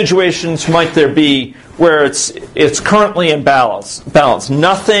situations might there be where it's currently in balance?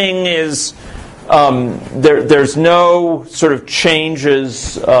 Nothing is... there's no sort of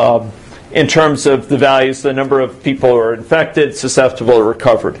changes in terms of the values, the number of people who are infected, susceptible, or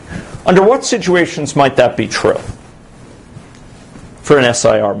recovered. Under what situations might that be true for an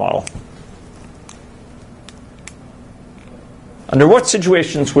SIR model? Under what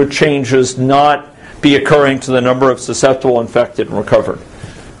situations would changes not be occurring to the number of susceptible, infected, and recovered?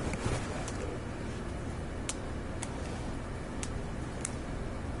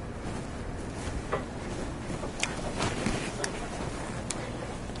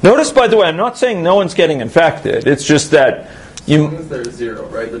 Notice, by the way, I'm not saying no one's getting infected. It's just that as long as they're zero,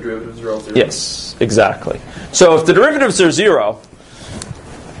 right? The derivatives are all zero. Yes, exactly. So if the derivatives are zero,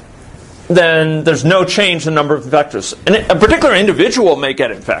 then there's no change in the number of infectors. And a particular individual may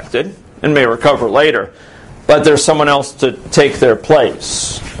get infected and may recover later, but there's someone else to take their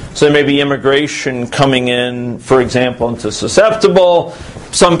place. So there may be immigration coming in, for example, into susceptible,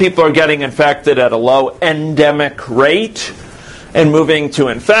 Some people are getting infected at a low endemic rate and moving to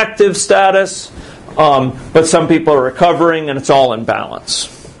infective status, but some people are recovering, and it's all in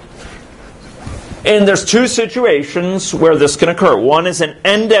balance. And there's two situations where this can occur. One is an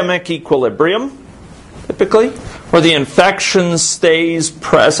endemic equilibrium, typically, where the infection stays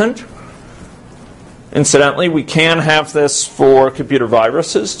present. Incidentally, we can have this for computer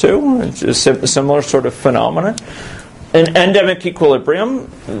viruses, too. It's a similar sort of phenomenon. An endemic equilibrium,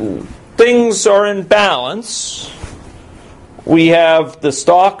 things are in balance. We have the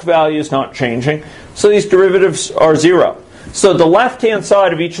stock values not changing, so these derivatives are zero. So the left-hand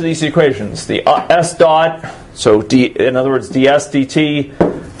side of each of these equations, the s dot, so in other words, ds dt,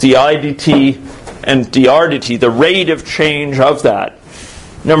 di dt, and dr dt, the rate of change of that,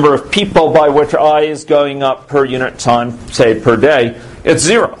 number of people by which I is going up per unit time, say per day, it's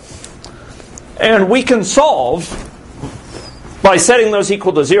zero. And we can solve, by setting those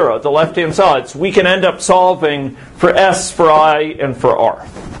equal to zero, the left-hand sides, we can end up solving for s, for I, and for r.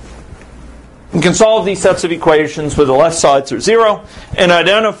 We can solve these sets of equations where the left sides are zero and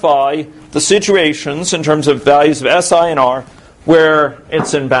identify the situations in terms of values of si and r where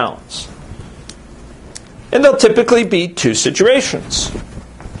it's in balance. And there'll typically be two situations.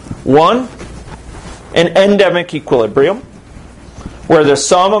 One, an endemic equilibrium, where there's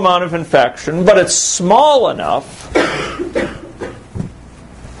some amount of infection, but it's small enough,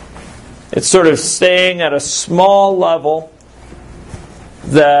 it's sort of staying at a small level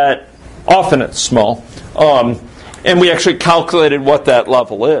that, often it's small, and we actually calculated what that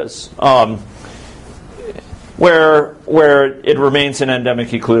level is, where it remains in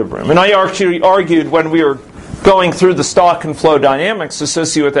endemic equilibrium. And I actually argued when we were going through the stock and flow dynamics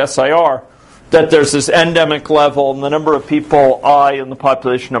associated with SIR that there's this endemic level, and the number of people I in the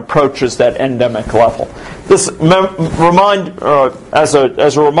population approaches that endemic level. This as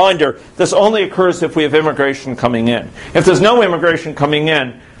a reminder, this only occurs if we have immigration coming in. If there's no immigration coming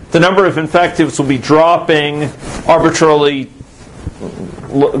in, the number of infectives will be dropping arbitrarily,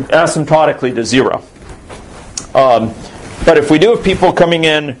 asymptotically to zero. But if we do have people coming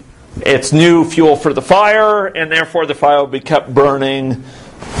in, it's new fuel for the fire, and therefore the fire will be kept burning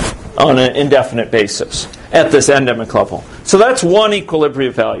on an indefinite basis at this endemic level. So that's one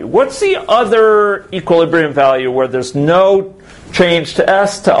equilibrium value. What's the other equilibrium value where there's no change to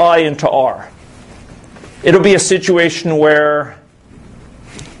S, to I, and to R? It'll be a situation where,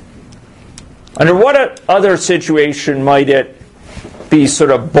 under what other situation might it be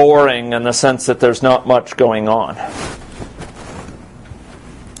sort of boring in the sense that there's not much going on?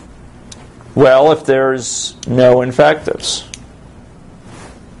 Well, if there's no infectives.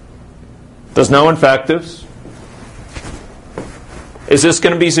 There's no infectives. Is this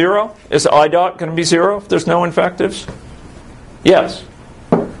going to be zero? Is I dot going to be zero if there's no infectives? Yes.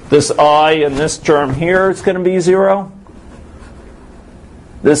 This I and this term here is going to be zero.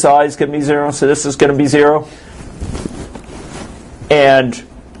 This I is going to be zero, so this is going to be zero. And,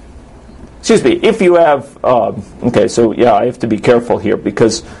 excuse me, if you have, okay, so yeah, I have to be careful here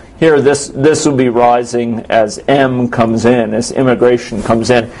because here this will be rising as M comes in, as immigration comes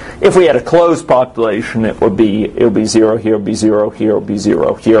in. If we had a closed population, it would be zero here, be zero here, be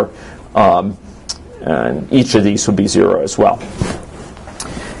zero here. And each of these would be zero as well.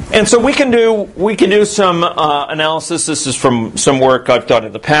 And so we can do some analysis. This is from some work I've done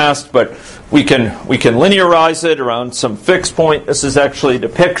in the past, but we can linearize it around some fixed point. This is actually a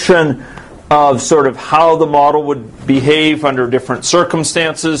depiction of sort of how the model would behave under different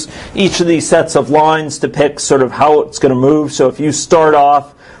circumstances. Each of these sets of lines depicts sort of how it's going to move. So if you start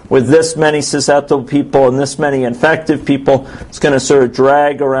off with this many susceptible people and this many infective people, it's going to sort of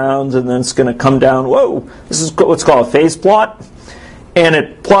drag around and then it's going to come down. Whoa, this is what's called a phase plot. And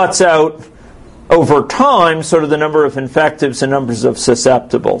it plots out over time sort of the number of infectives and numbers of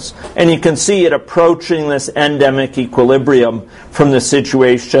susceptibles. And you can see it approaching this endemic equilibrium from the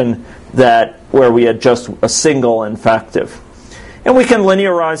situation where we had just a single infective. And we can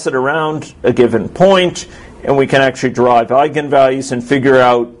linearize it around a given point, and we can actually derive eigenvalues and figure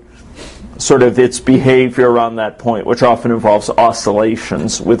out sort of its behavior around that point, which often involves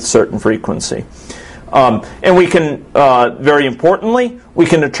oscillations with certain frequency. And we can, very importantly, we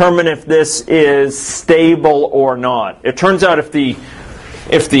can determine if this is stable or not. It turns out if the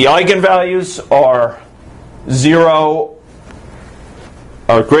eigenvalues are 0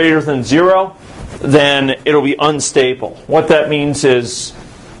 or greater than 0, then it'll be unstable. What that means is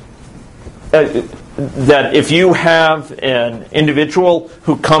that if you have an individual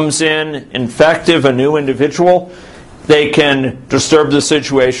who comes in infective, a new individual, they can disturb the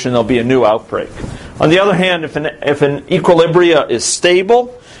situation, there'll be a new outbreak. On the other hand, if an equilibria is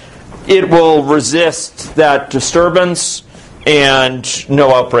stable, it will resist that disturbance and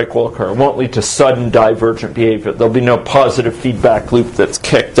no outbreak will occur. It won't lead to sudden divergent behavior. There'll be no positive feedback loop that's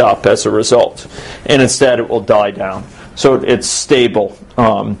kicked up as a result. And instead it will die down. So it's stable.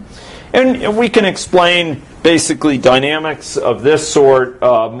 And we can explain basically dynamics of this sort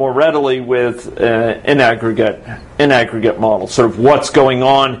more readily with an aggregate model, sort of what's going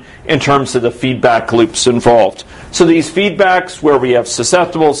on in terms of the feedback loops involved. So these feedbacks where we have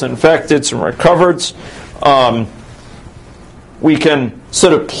susceptibles, infecteds, and recovereds, we can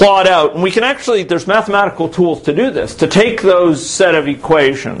sort of plot out, and we can actually, there's mathematical tools to do this, to take those set of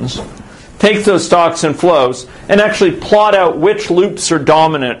equations, take those stocks and flows, and actually plot out which loops are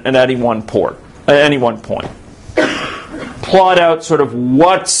dominant at any one point. Plot out sort of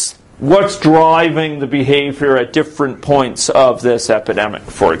what's driving the behavior at different points of this epidemic,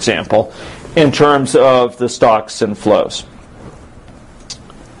 for example, in terms of the stocks and flows.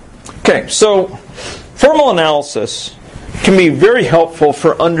 Okay, so formal analysis can be very helpful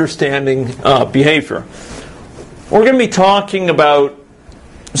for understanding behavior. We're going to be talking about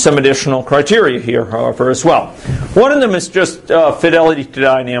some additional criteria here, however, as well. One of them is just fidelity to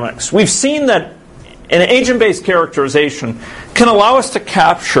dynamics. We've seen that an agent-based characterization can allow us to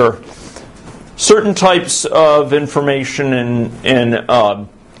capture certain types of information in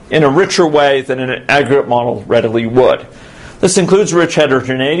a richer way than an aggregate model readily would. This includes rich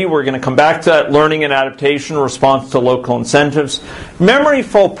heterogeneity. We're going to come back to that. Learning and adaptation, response to local incentives.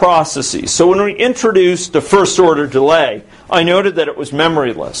 Memory-full processes. So when we introduced the first-order delay, I noted that it was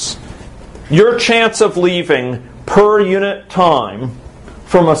memoryless. Your chance of leaving per unit time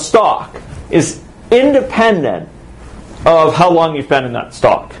from a stock is independent of how long you've been in that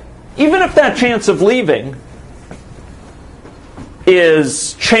stock. Even if that chance of leaving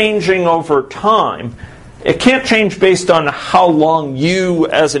is changing over time, it can't change based on how long you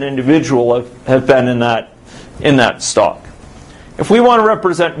as an individual have been in that stock. If we want to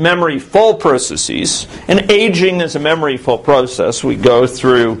represent memory-full processes, and aging is a memory-full process, we go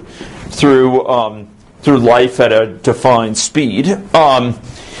through life at a defined speed,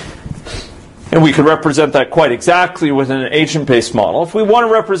 and we could represent that quite exactly with an agent-based model. If we want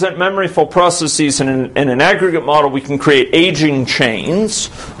to represent memory-full processes in an aggregate model, we can create aging chains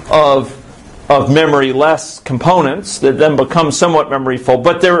of memory-less components that then become somewhat memory-full,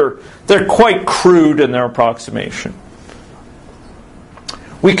 but they're quite crude in their approximation.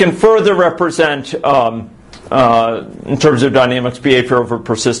 We can further represent, in terms of dynamics, behavior over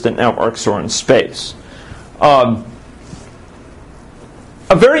persistent networks or in space. A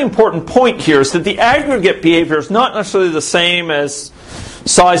very important point here is that the aggregate behavior is not necessarily the same as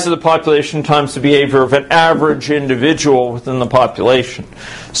size of the population times the behavior of an average individual within the population.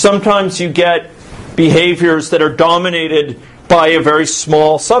 Sometimes you get behaviors that are dominated by a very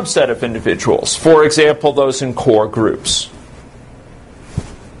small subset of individuals. For example, those in core groups.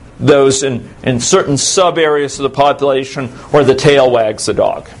 Those in certain sub-areas of the population where the tail wags the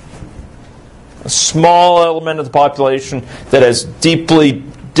dog. A small element of the population that has deeply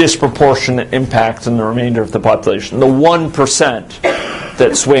disproportionate impact on the remainder of the population. The 1%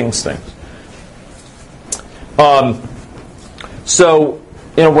 that swings things. So,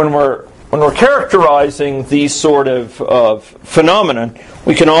 when we're characterizing these sort of phenomenon,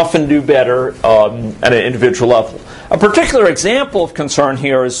 we can often do better at an individual level. A particular example of concern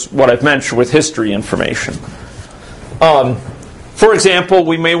here is what I've mentioned with history information. For example,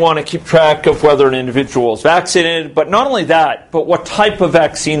 we may want to keep track of whether an individual is vaccinated, but not only that, but what type of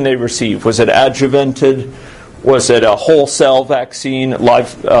vaccine they received. Was it adjuvanted? Was it a whole cell vaccine?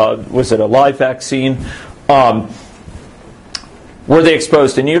 Was it a live vaccine? Were they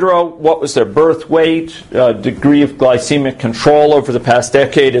exposed in utero? What was their birth weight? Degree of glycemic control over the past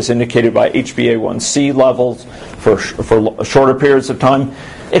decade is indicated by HbA1c levels for shorter periods of time.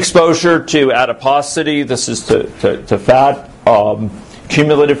 Exposure to adiposity, this is to fat,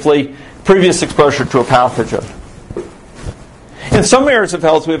 cumulatively. Previous exposure to a pathogen. In some areas of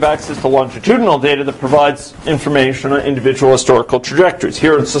health, we have access to longitudinal data that provides information on individual historical trajectories.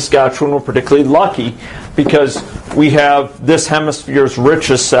 Here in Saskatchewan, we're particularly lucky because we have this hemisphere's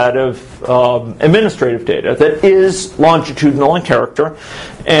richest set of administrative data that is longitudinal in character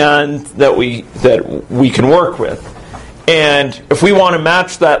and that we can work with. And if we want to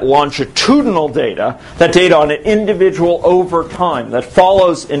match that longitudinal data, that data on an individual over time, that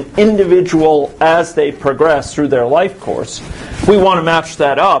follows an individual as they progress through their life course, if we want to match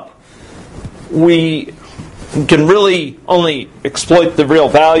that up, we can really only exploit the real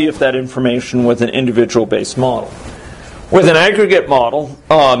value of that information with an individual-based model. With an aggregate model,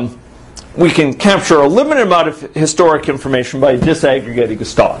 we can capture a limited amount of historic information by disaggregating a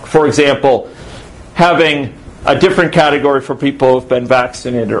stock. For example, having a different category for people who have been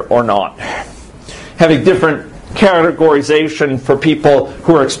vaccinated or not. Having different categorization for people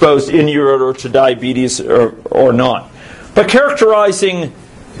who are exposed in utero to diabetes or not. But characterizing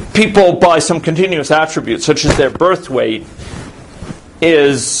people by some continuous attributes, such as their birth weight,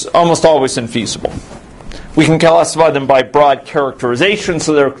 is almost always infeasible. We can classify them by broad characterizations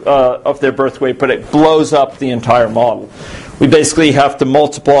of their birth weight, but it blows up the entire model. We basically have to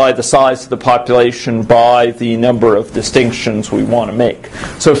multiply the size of the population by the number of distinctions we want to make.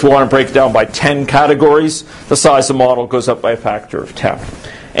 So if we want to break it down by 10 categories, the size of the model goes up by a factor of 10.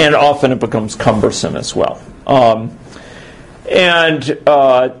 And often it becomes cumbersome as well.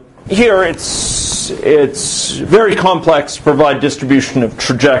 Here it's very complex to provide distribution of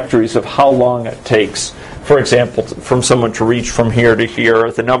trajectories of how long it takes, for example, from someone to reach from here to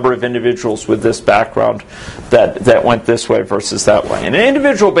here, the number of individuals with this background that went this way versus that way. In an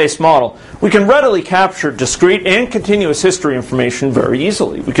individual-based model, we can readily capture discrete and continuous history information very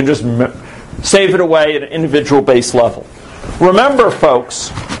easily. We can just save it away at an individual-based level. Remember, folks,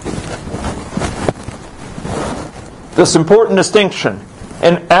 this important distinction.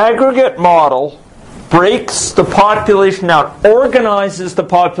 An aggregate model breaks the population out, organizes the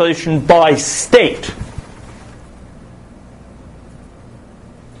population by state.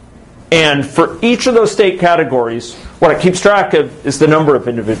 And for each of those state categories, what it keeps track of is the number of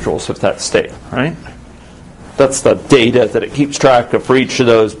individuals of that state, right? That's the data that it keeps track of for each of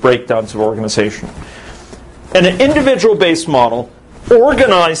those breakdowns of organization. And an individual-based model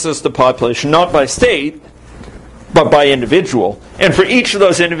organizes the population not by state, but by individual. And for each of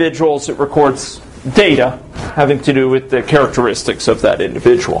those individuals, it records data having to do with the characteristics of that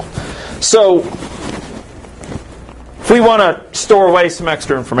individual. So if we want to store away some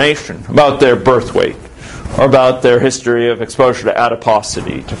extra information about their birth weight, or about their history of exposure to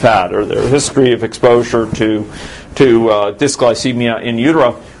adiposity, to fat, or their history of exposure to dysglycemia in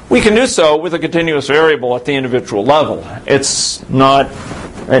utero, we can do so with a continuous variable at the individual level.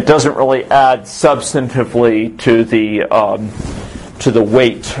 It doesn't really add substantively to the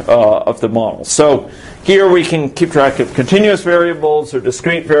weight of the model. So here we can keep track of continuous variables or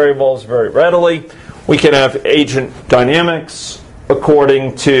discrete variables very readily. We can have agent dynamics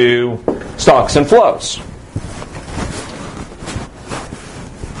according to stocks and flows.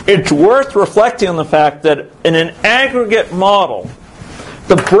 It's worth reflecting on the fact that in an aggregate model,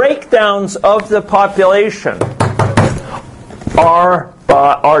 the breakdowns of the population are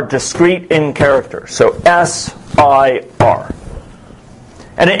discrete in character, so SIR.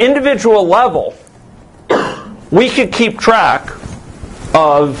 At an individual level, we could keep track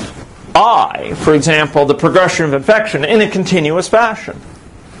of I, for example, the progression of infection, in a continuous fashion.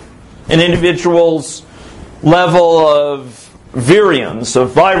 An individual's level of virions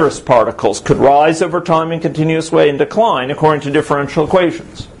of virus particles could rise over time in a continuous way and decline according to differential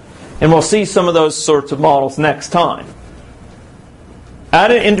equations. And we'll see some of those sorts of models next time.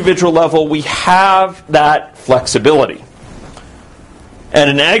 At an individual level, we have that flexibility. At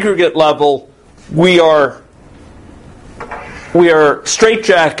an aggregate level, we are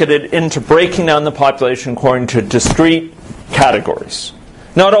straitjacketed into breaking down the population according to discrete categories.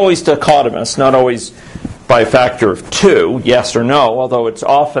 Not always dichotomous, not always by a factor of 2, yes or no, although it's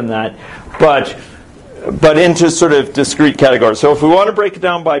often that, but into sort of discrete categories. So if we want to break it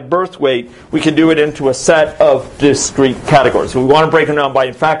down by birth weight, we can do it into a set of discrete categories. If we want to break it down by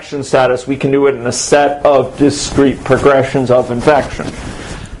infection status, we can do it in a set of discrete progressions of infection.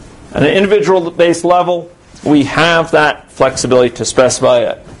 At an individual-based level, we have that flexibility to specify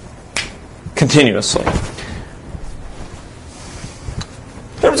it continuously.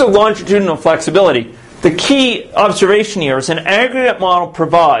 In terms of longitudinal flexibility, the key observation here is an aggregate model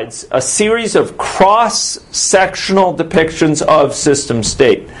provides a series of cross-sectional depictions of system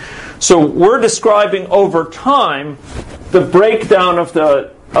state. So we're describing over time the breakdown of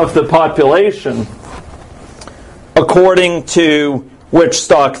the population according to which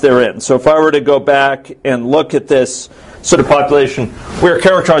stock they're in. So if I were to go back and look at this sort of population, we're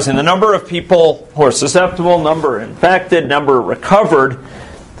characterizing the number of people who are susceptible, number infected, number recovered,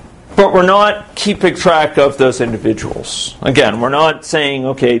 but we're not keeping track of those individuals. Again, we're not saying,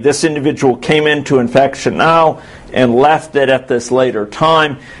 okay, this individual came into infection now and left it at this later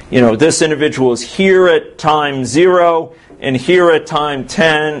time. This individual is here at time 0 and here at time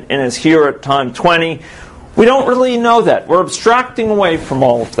 10 and is here at time 20. We don't really know that. We're abstracting away from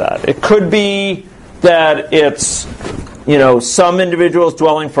all of that. It could be that it's, some individuals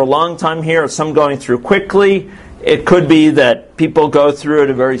dwelling for a long time here, some going through quickly. It could be that people go through at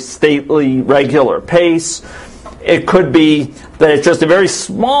a very stately, regular pace. It could be that it's just a very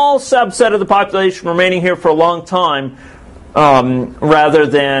small subset of the population remaining here for a long time, rather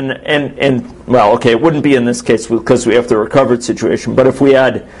than, well, okay, it wouldn't be in this case because we have the recovered situation, but if we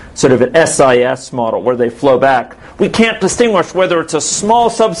had sort of an SIS model where they flow back, we can't distinguish whether it's a small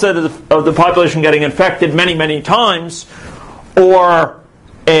subset of the population getting infected many, many times, or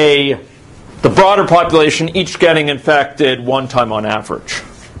the broader population each getting infected one time on average.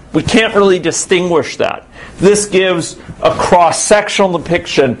 We can't really distinguish that. This gives a cross-sectional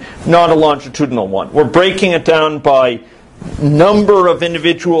depiction, not a longitudinal one. We're breaking it down by number of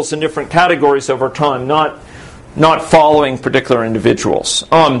individuals in different categories over time, not following particular individuals.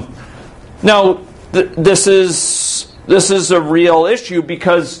 Now, this is a real issue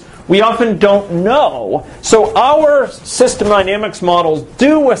because we often don't know. So our system dynamics models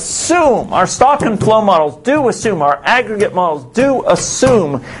do assume, our stock and flow models do assume, our aggregate models do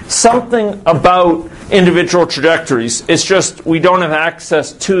assume something about individual trajectories. It's just we don't have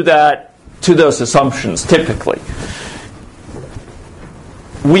access to those assumptions typically.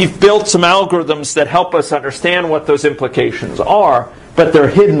 We've built some algorithms that help us understand what those implications are, but they're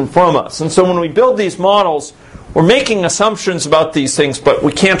hidden from us. And so when we build these models, we're making assumptions about these things, but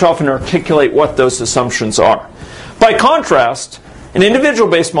we can't often articulate what those assumptions are. By contrast, an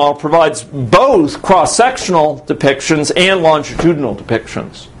individual-based model provides both cross-sectional depictions and longitudinal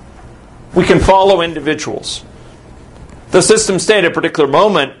depictions. We can follow individuals. The system state at a particular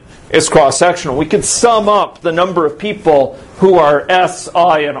moment is cross-sectional. We could sum up the number of people who are S,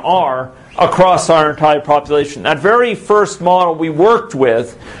 I, and R across our entire population. That very first model we worked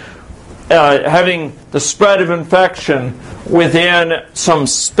with, having the spread of infection within some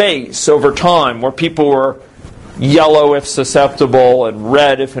space over time, where people were yellow if susceptible, and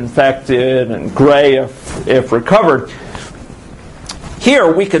red if infected, and gray if recovered.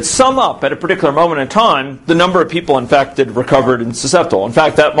 Here, we could sum up at a particular moment in time the number of people infected, recovered, and susceptible. In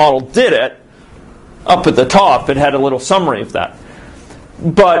fact, that model did it. Up at the top, it had a little summary of that.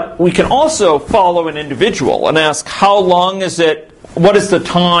 But we can also follow an individual and ask how long is it, what is the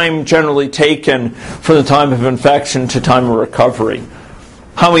time generally taken from the time of infection to time of recovery?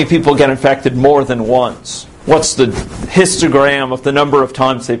 How many people get infected more than once? What's the histogram of the number of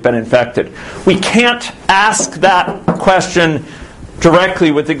times they've been infected? We can't ask that question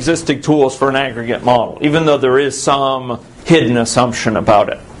directly with existing tools for an aggregate model, even though there is some hidden assumption about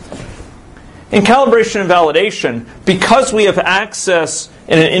it. In calibration and validation, because we have access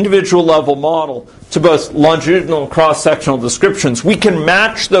in an individual level model to both longitudinal and cross-sectional descriptions, we can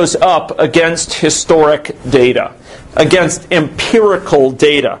match those up against historic data, against empirical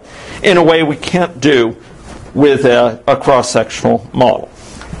data, in a way we can't do with a cross-sectional model.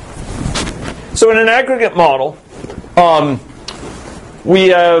 So in an aggregate model, we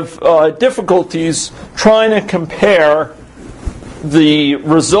have difficulties trying to compare the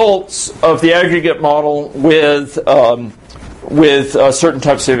results of the aggregate model with certain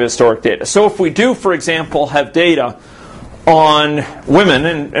types of historic data. So if we do, for example, have data on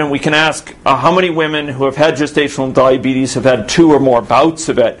women, and we can ask how many women who have had gestational diabetes have had 2 or more bouts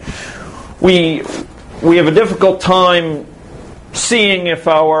of it, we have a difficult time seeing if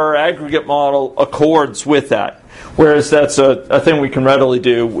our aggregate model accords with that, whereas that's a thing we can readily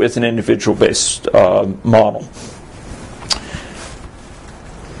do with an individual-based model.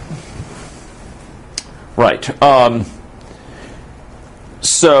 Right.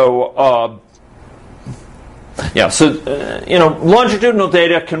 Longitudinal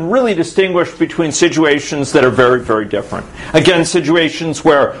data can really distinguish between situations that are very, very different. Again, situations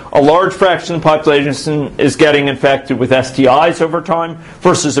where a large fraction of the population is getting infected with STIs over time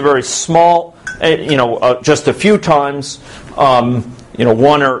versus a very small, just a few times,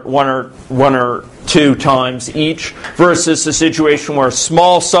 one or 2 times each, versus a situation where a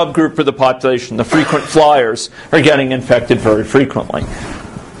small subgroup of the population, the frequent flyers, are getting infected very frequently.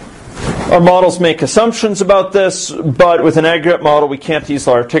 Our models make assumptions about this, but with an aggregate model, we can't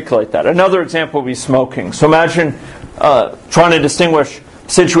easily articulate that. Another example would be smoking. So imagine trying to distinguish a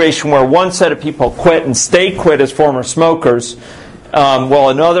situation where one set of people quit and stay quit as former smokers, while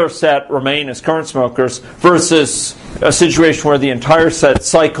another set remain as current smokers, versus a situation where the entire set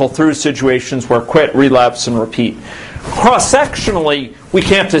cycle through situations where quit, relapse, and repeat. Cross-sectionally, we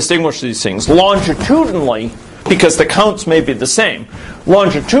can't distinguish these things. Longitudinally, because the counts may be the same,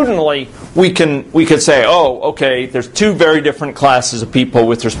 longitudinally, we could say, oh, okay, there's 2 very different classes of people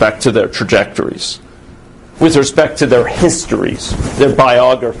with respect to their trajectories, with respect to their histories, their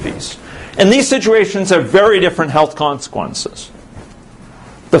biographies. And these situations have very different health consequences.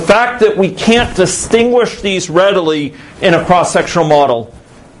 The fact that we can't distinguish these readily in a cross-sectional model,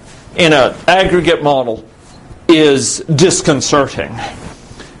 in an aggregate model, is disconcerting,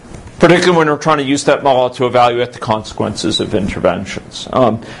 particularly when we're trying to use that model to evaluate the consequences of interventions.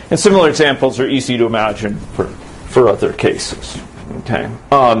 And similar examples are easy to imagine for other cases. Okay.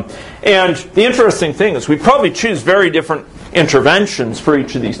 And the interesting thing is we probably choose very different interventions for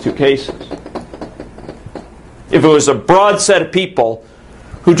each of these two cases. If it was a broad set of people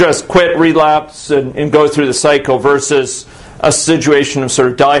who just quit, relapse, and go through the cycle versus a situation of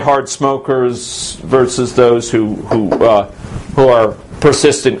sort of diehard smokers versus those who are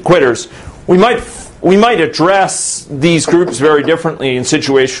persistent quitters, we might address these groups very differently in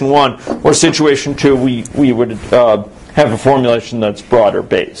situation 1, or situation 2 we would have a formulation that's broader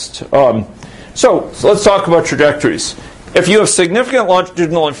based. So let's talk about trajectories. If you have significant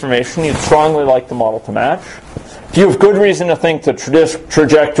longitudinal information, you'd strongly like the model to match. If you have good reason to think the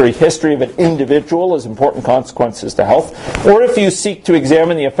trajectory history of an individual has important consequences to health, or if you seek to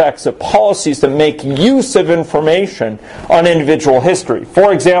examine the effects of policies that make use of information on individual history,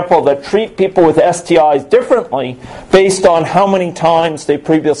 for example, that treat people with STIs differently based on how many times they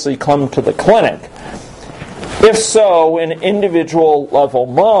previously come to the clinic. If so, an individual level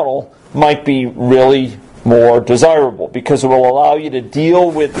model might be really more desirable because it will allow you to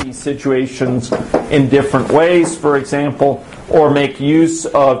deal with these situations in different ways, for example, or make use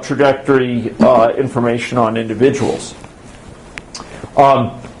of trajectory information on individuals.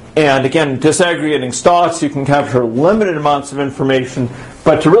 And again, disaggregating stocks, you can capture limited amounts of information,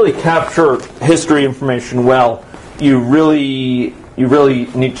 but to really capture history information well, you really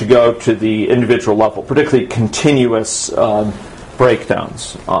need to go to the individual level, particularly continuous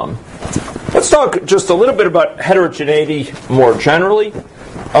breakdowns. Let's talk just a little bit about heterogeneity more generally.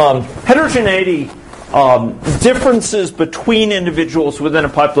 Heterogeneity, differences between individuals within a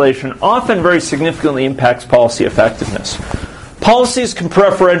population often very significantly impacts policy effectiveness. Policies can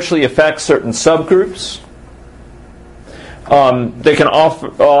preferentially affect certain subgroups. They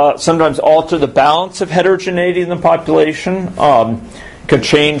can sometimes alter the balance of heterogeneity in the population, can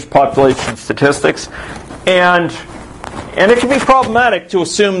change population statistics, and it can be problematic to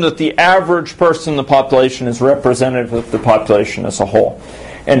assume that the average person in the population is representative of the population as a whole.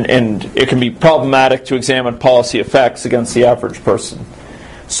 And it can be problematic to examine policy effects against the average person.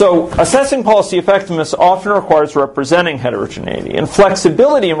 So assessing policy effectiveness often requires representing heterogeneity, and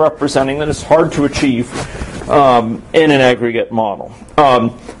flexibility in representing that is hard to achieve in an aggregate model. So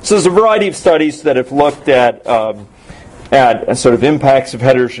there's a variety of studies that have looked at sort of impacts of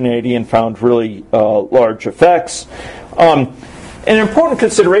heterogeneity and found really large effects. An important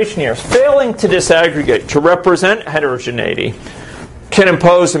consideration here is failing to disaggregate, to represent heterogeneity, can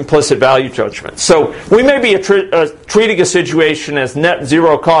impose implicit value judgments. So we may be treating a situation as net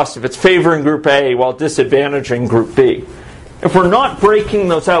zero cost if it's favoring group A while disadvantaging group B. If we're not breaking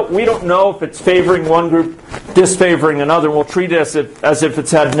those out, we don't know if it's favoring one group, disfavoring another. We'll treat it as if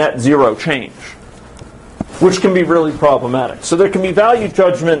it's had net zero change, which can be really problematic. So there can be value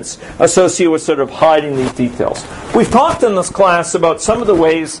judgments associated with sort of hiding these details. We've talked in this class about some of the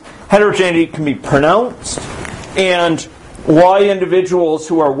ways heterogeneity can be pronounced and why individuals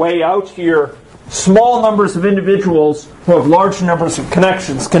who are way out here, small numbers of individuals who have large numbers of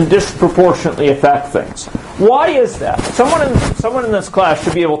connections can disproportionately affect things. Why is that? Someone in this class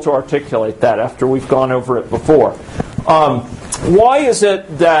should be able to articulate that after we've gone over it before. Why is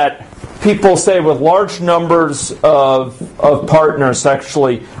it that people say with large numbers of partners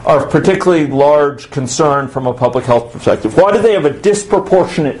actually are particularly large concern from a public health perspective? Why do they have a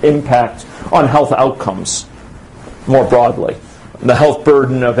disproportionate impact on health outcomes more broadly? The health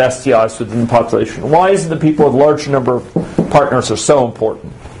burden of STIs within the population. Why is it that people with large number of partners are so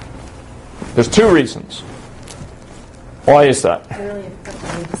important? There's two reasons. Why is that? They're really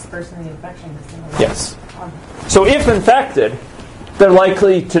effectively dispersing the infection. Yes. So if infected, they're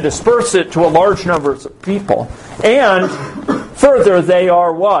likely to disperse it to a large number of people. And further, they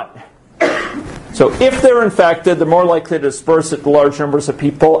are what? So if they're infected, they're more likely to disperse it to large numbers of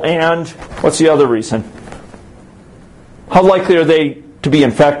people. And what's the other reason? How likely are they to be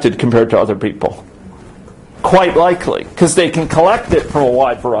infected compared to other people? Quite likely, because they can collect it from a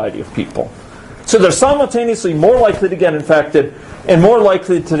wide variety of people. So they're simultaneously more likely to get infected and more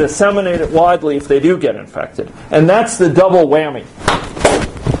likely to disseminate it widely if they do get infected. And that's the double whammy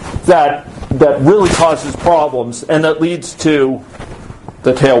that really causes problems and that leads to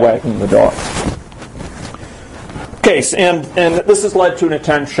the tail wagging the dog. Okay, and this has led to an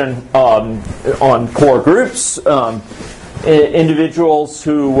attention on core groups. individuals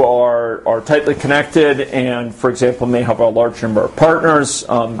who are tightly connected and, for example, may have a large number of partners,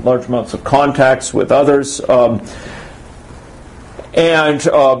 large amounts of contacts with others, and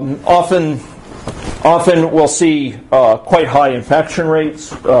often we'll see quite high infection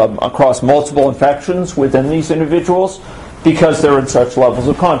rates across multiple infections within these individuals because they're in such levels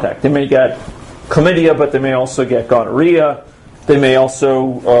of contact. They may get chlamydia, but they may also get gonorrhea. They may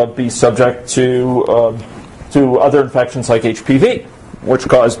also be subject to other infections like HPV, which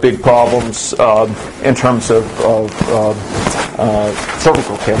cause big problems in terms of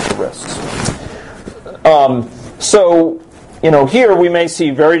cervical cancer risks. So, here we may see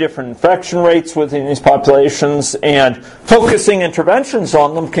very different infection rates within these populations, and focusing interventions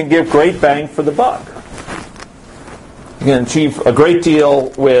on them can give great bang for the buck. You can achieve a great deal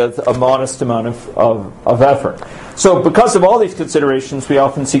with a modest amount of effort. So because of all these considerations, we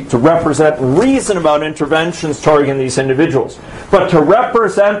often seek to represent and reason about interventions targeting these individuals. But to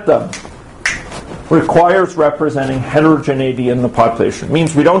represent them requires representing heterogeneity in the population. It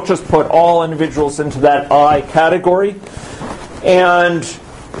means we don't just put all individuals into that I category, and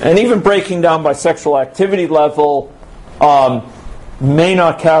even breaking down by sexual activity level may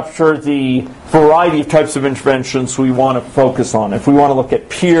not capture the variety of types of interventions we want to focus on. If we want to look at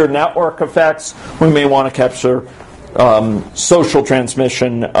peer network effects, we may want to capture social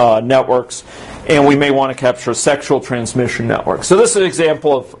transmission networks, and we may want to capture sexual transmission networks. So this is an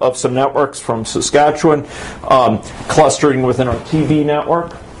example of some networks from Saskatchewan, clustering within our TB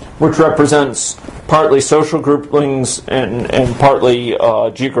network, which represents partly social groupings and partly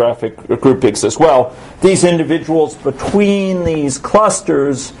geographic groupings as well. These individuals between these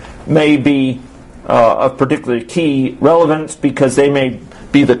clusters may be of particularly key relevance because they may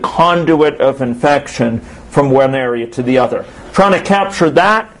be the conduit of infection from one area to the other. Trying to capture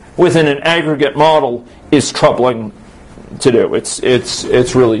that within an aggregate model is troubling to do. It's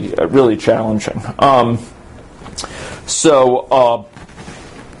really challenging.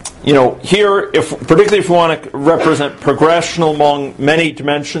 Here, particularly if we want to represent progression along many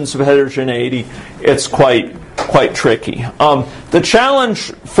dimensions of heterogeneity, it's quite tricky. The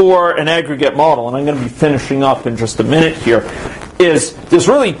challenge for an aggregate model, and I'm going to be finishing up in just a minute here, is there's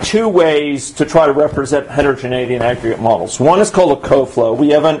really two ways to try to represent heterogeneity in aggregate models. One is called a coflow. We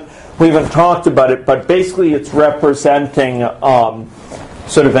haven't talked about it, but basically it's representing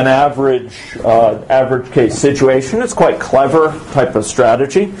sort of an average case situation. It's quite clever type of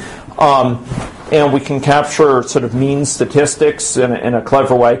strategy. And we can capture sort of mean statistics in a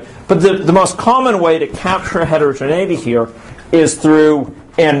clever way. But the most common way to capture heterogeneity here is through,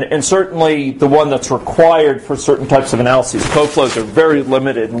 and certainly the one that's required for certain types of analyses, coflows are very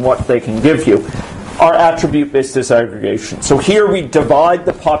limited in what they can give you, are attribute-based disaggregation. So here we divide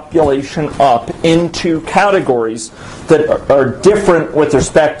the population up into categories that are different with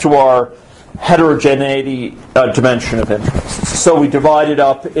respect to our heterogeneity dimension of interest. So we divide it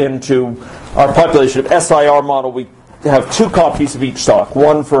up into our population of SIR model. We have 2 copies of each stock,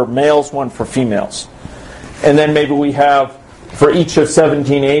 one for males, one for females. And then maybe we have for each of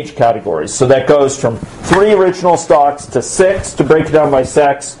 17 age categories. So that goes from 3 original stocks to 6, to break it down by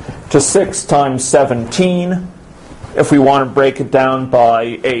sex, to 6 times 17, if we want to break it down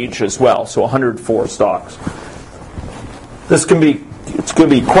by age as well. So 104 stocks. It's going to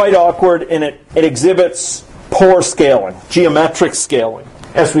be quite awkward, and it exhibits poor scaling, geometric scaling.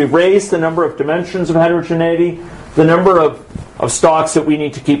 As we raise the number of dimensions of heterogeneity, the number of stocks that we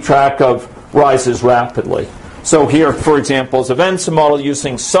need to keep track of rises rapidly. So here, for example, is a Venn model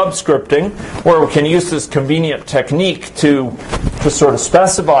using subscripting, where we can use this convenient technique to sort of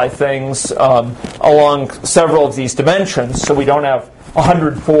specify things along several of these dimensions, so we don't have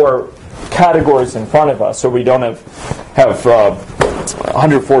 104 categories in front of us, or we don't have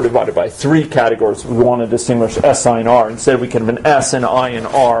 104 divided by 3 categories. We want to distinguish S, I, and R. Instead, we can have an S, and I, and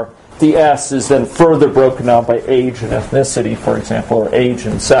R. The S is then further broken down by age and ethnicity, for example, or age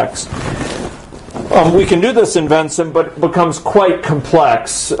and sex. We can do this in Vensim, but it becomes quite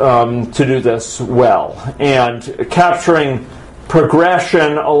complex to do this well. And capturing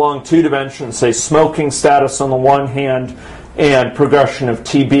progression along 2 dimensions, say smoking status on the one hand and progression of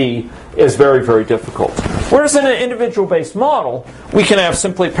TB, is very, very difficult. Whereas in an individual-based model, we can have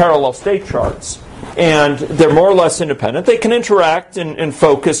simply parallel state charts. And they're more or less independent. They can interact in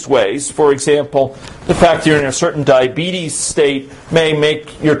focused ways. For example, the fact that you're in a certain diabetes state may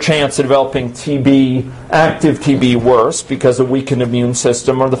make your chance of developing TB, active TB, worse because of weakened immune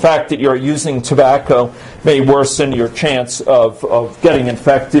system, or the fact that you're using tobacco may worsen your chance of getting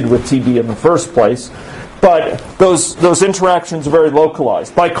infected with TB in the first place. but those interactions are very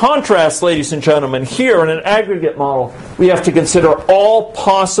localized. By contrast, ladies and gentlemen, here in an aggregate model, we have to consider all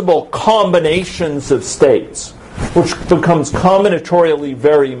possible combinations of states, which becomes combinatorially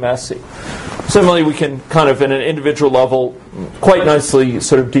very messy. Similarly, we can kind of, in an individual level, quite nicely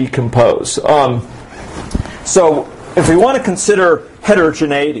sort of decompose. So if we want to consider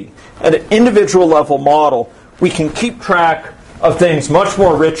heterogeneity at an individual level model, we can keep track of things much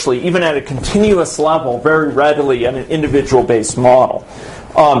more richly, even at a continuous level, very readily in an individual-based model.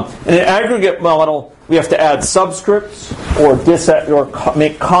 In an aggregate model, we have to add subscripts or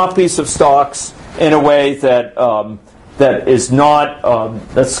make copies of stocks in a way that that is not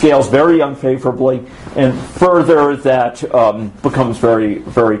that scales very unfavorably, and further that becomes very,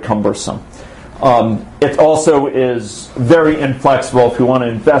 very cumbersome. It also is very inflexible. If we want to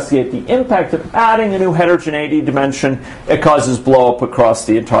investigate the impact of adding a new heterogeneity dimension, it causes blow up across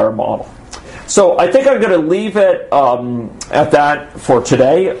the entire model. So I think I'm going to leave it at that for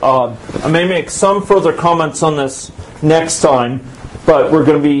today. I may make some further comments on this next time, but we're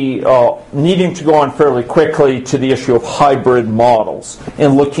going to be needing to go on fairly quickly to the issue of hybrid models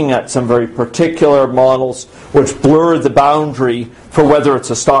and looking at some very particular models which blur the boundary for whether it's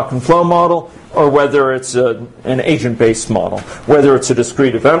a stock and flow model or whether it's an agent-based model, whether it's a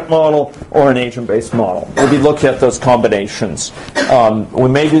discrete event model or an agent-based model. We'll be looking at those combinations. We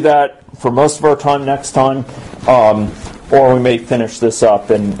may do that for most of our time next time, or we may finish this up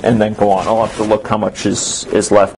and then go on. I'll have to look how much is left.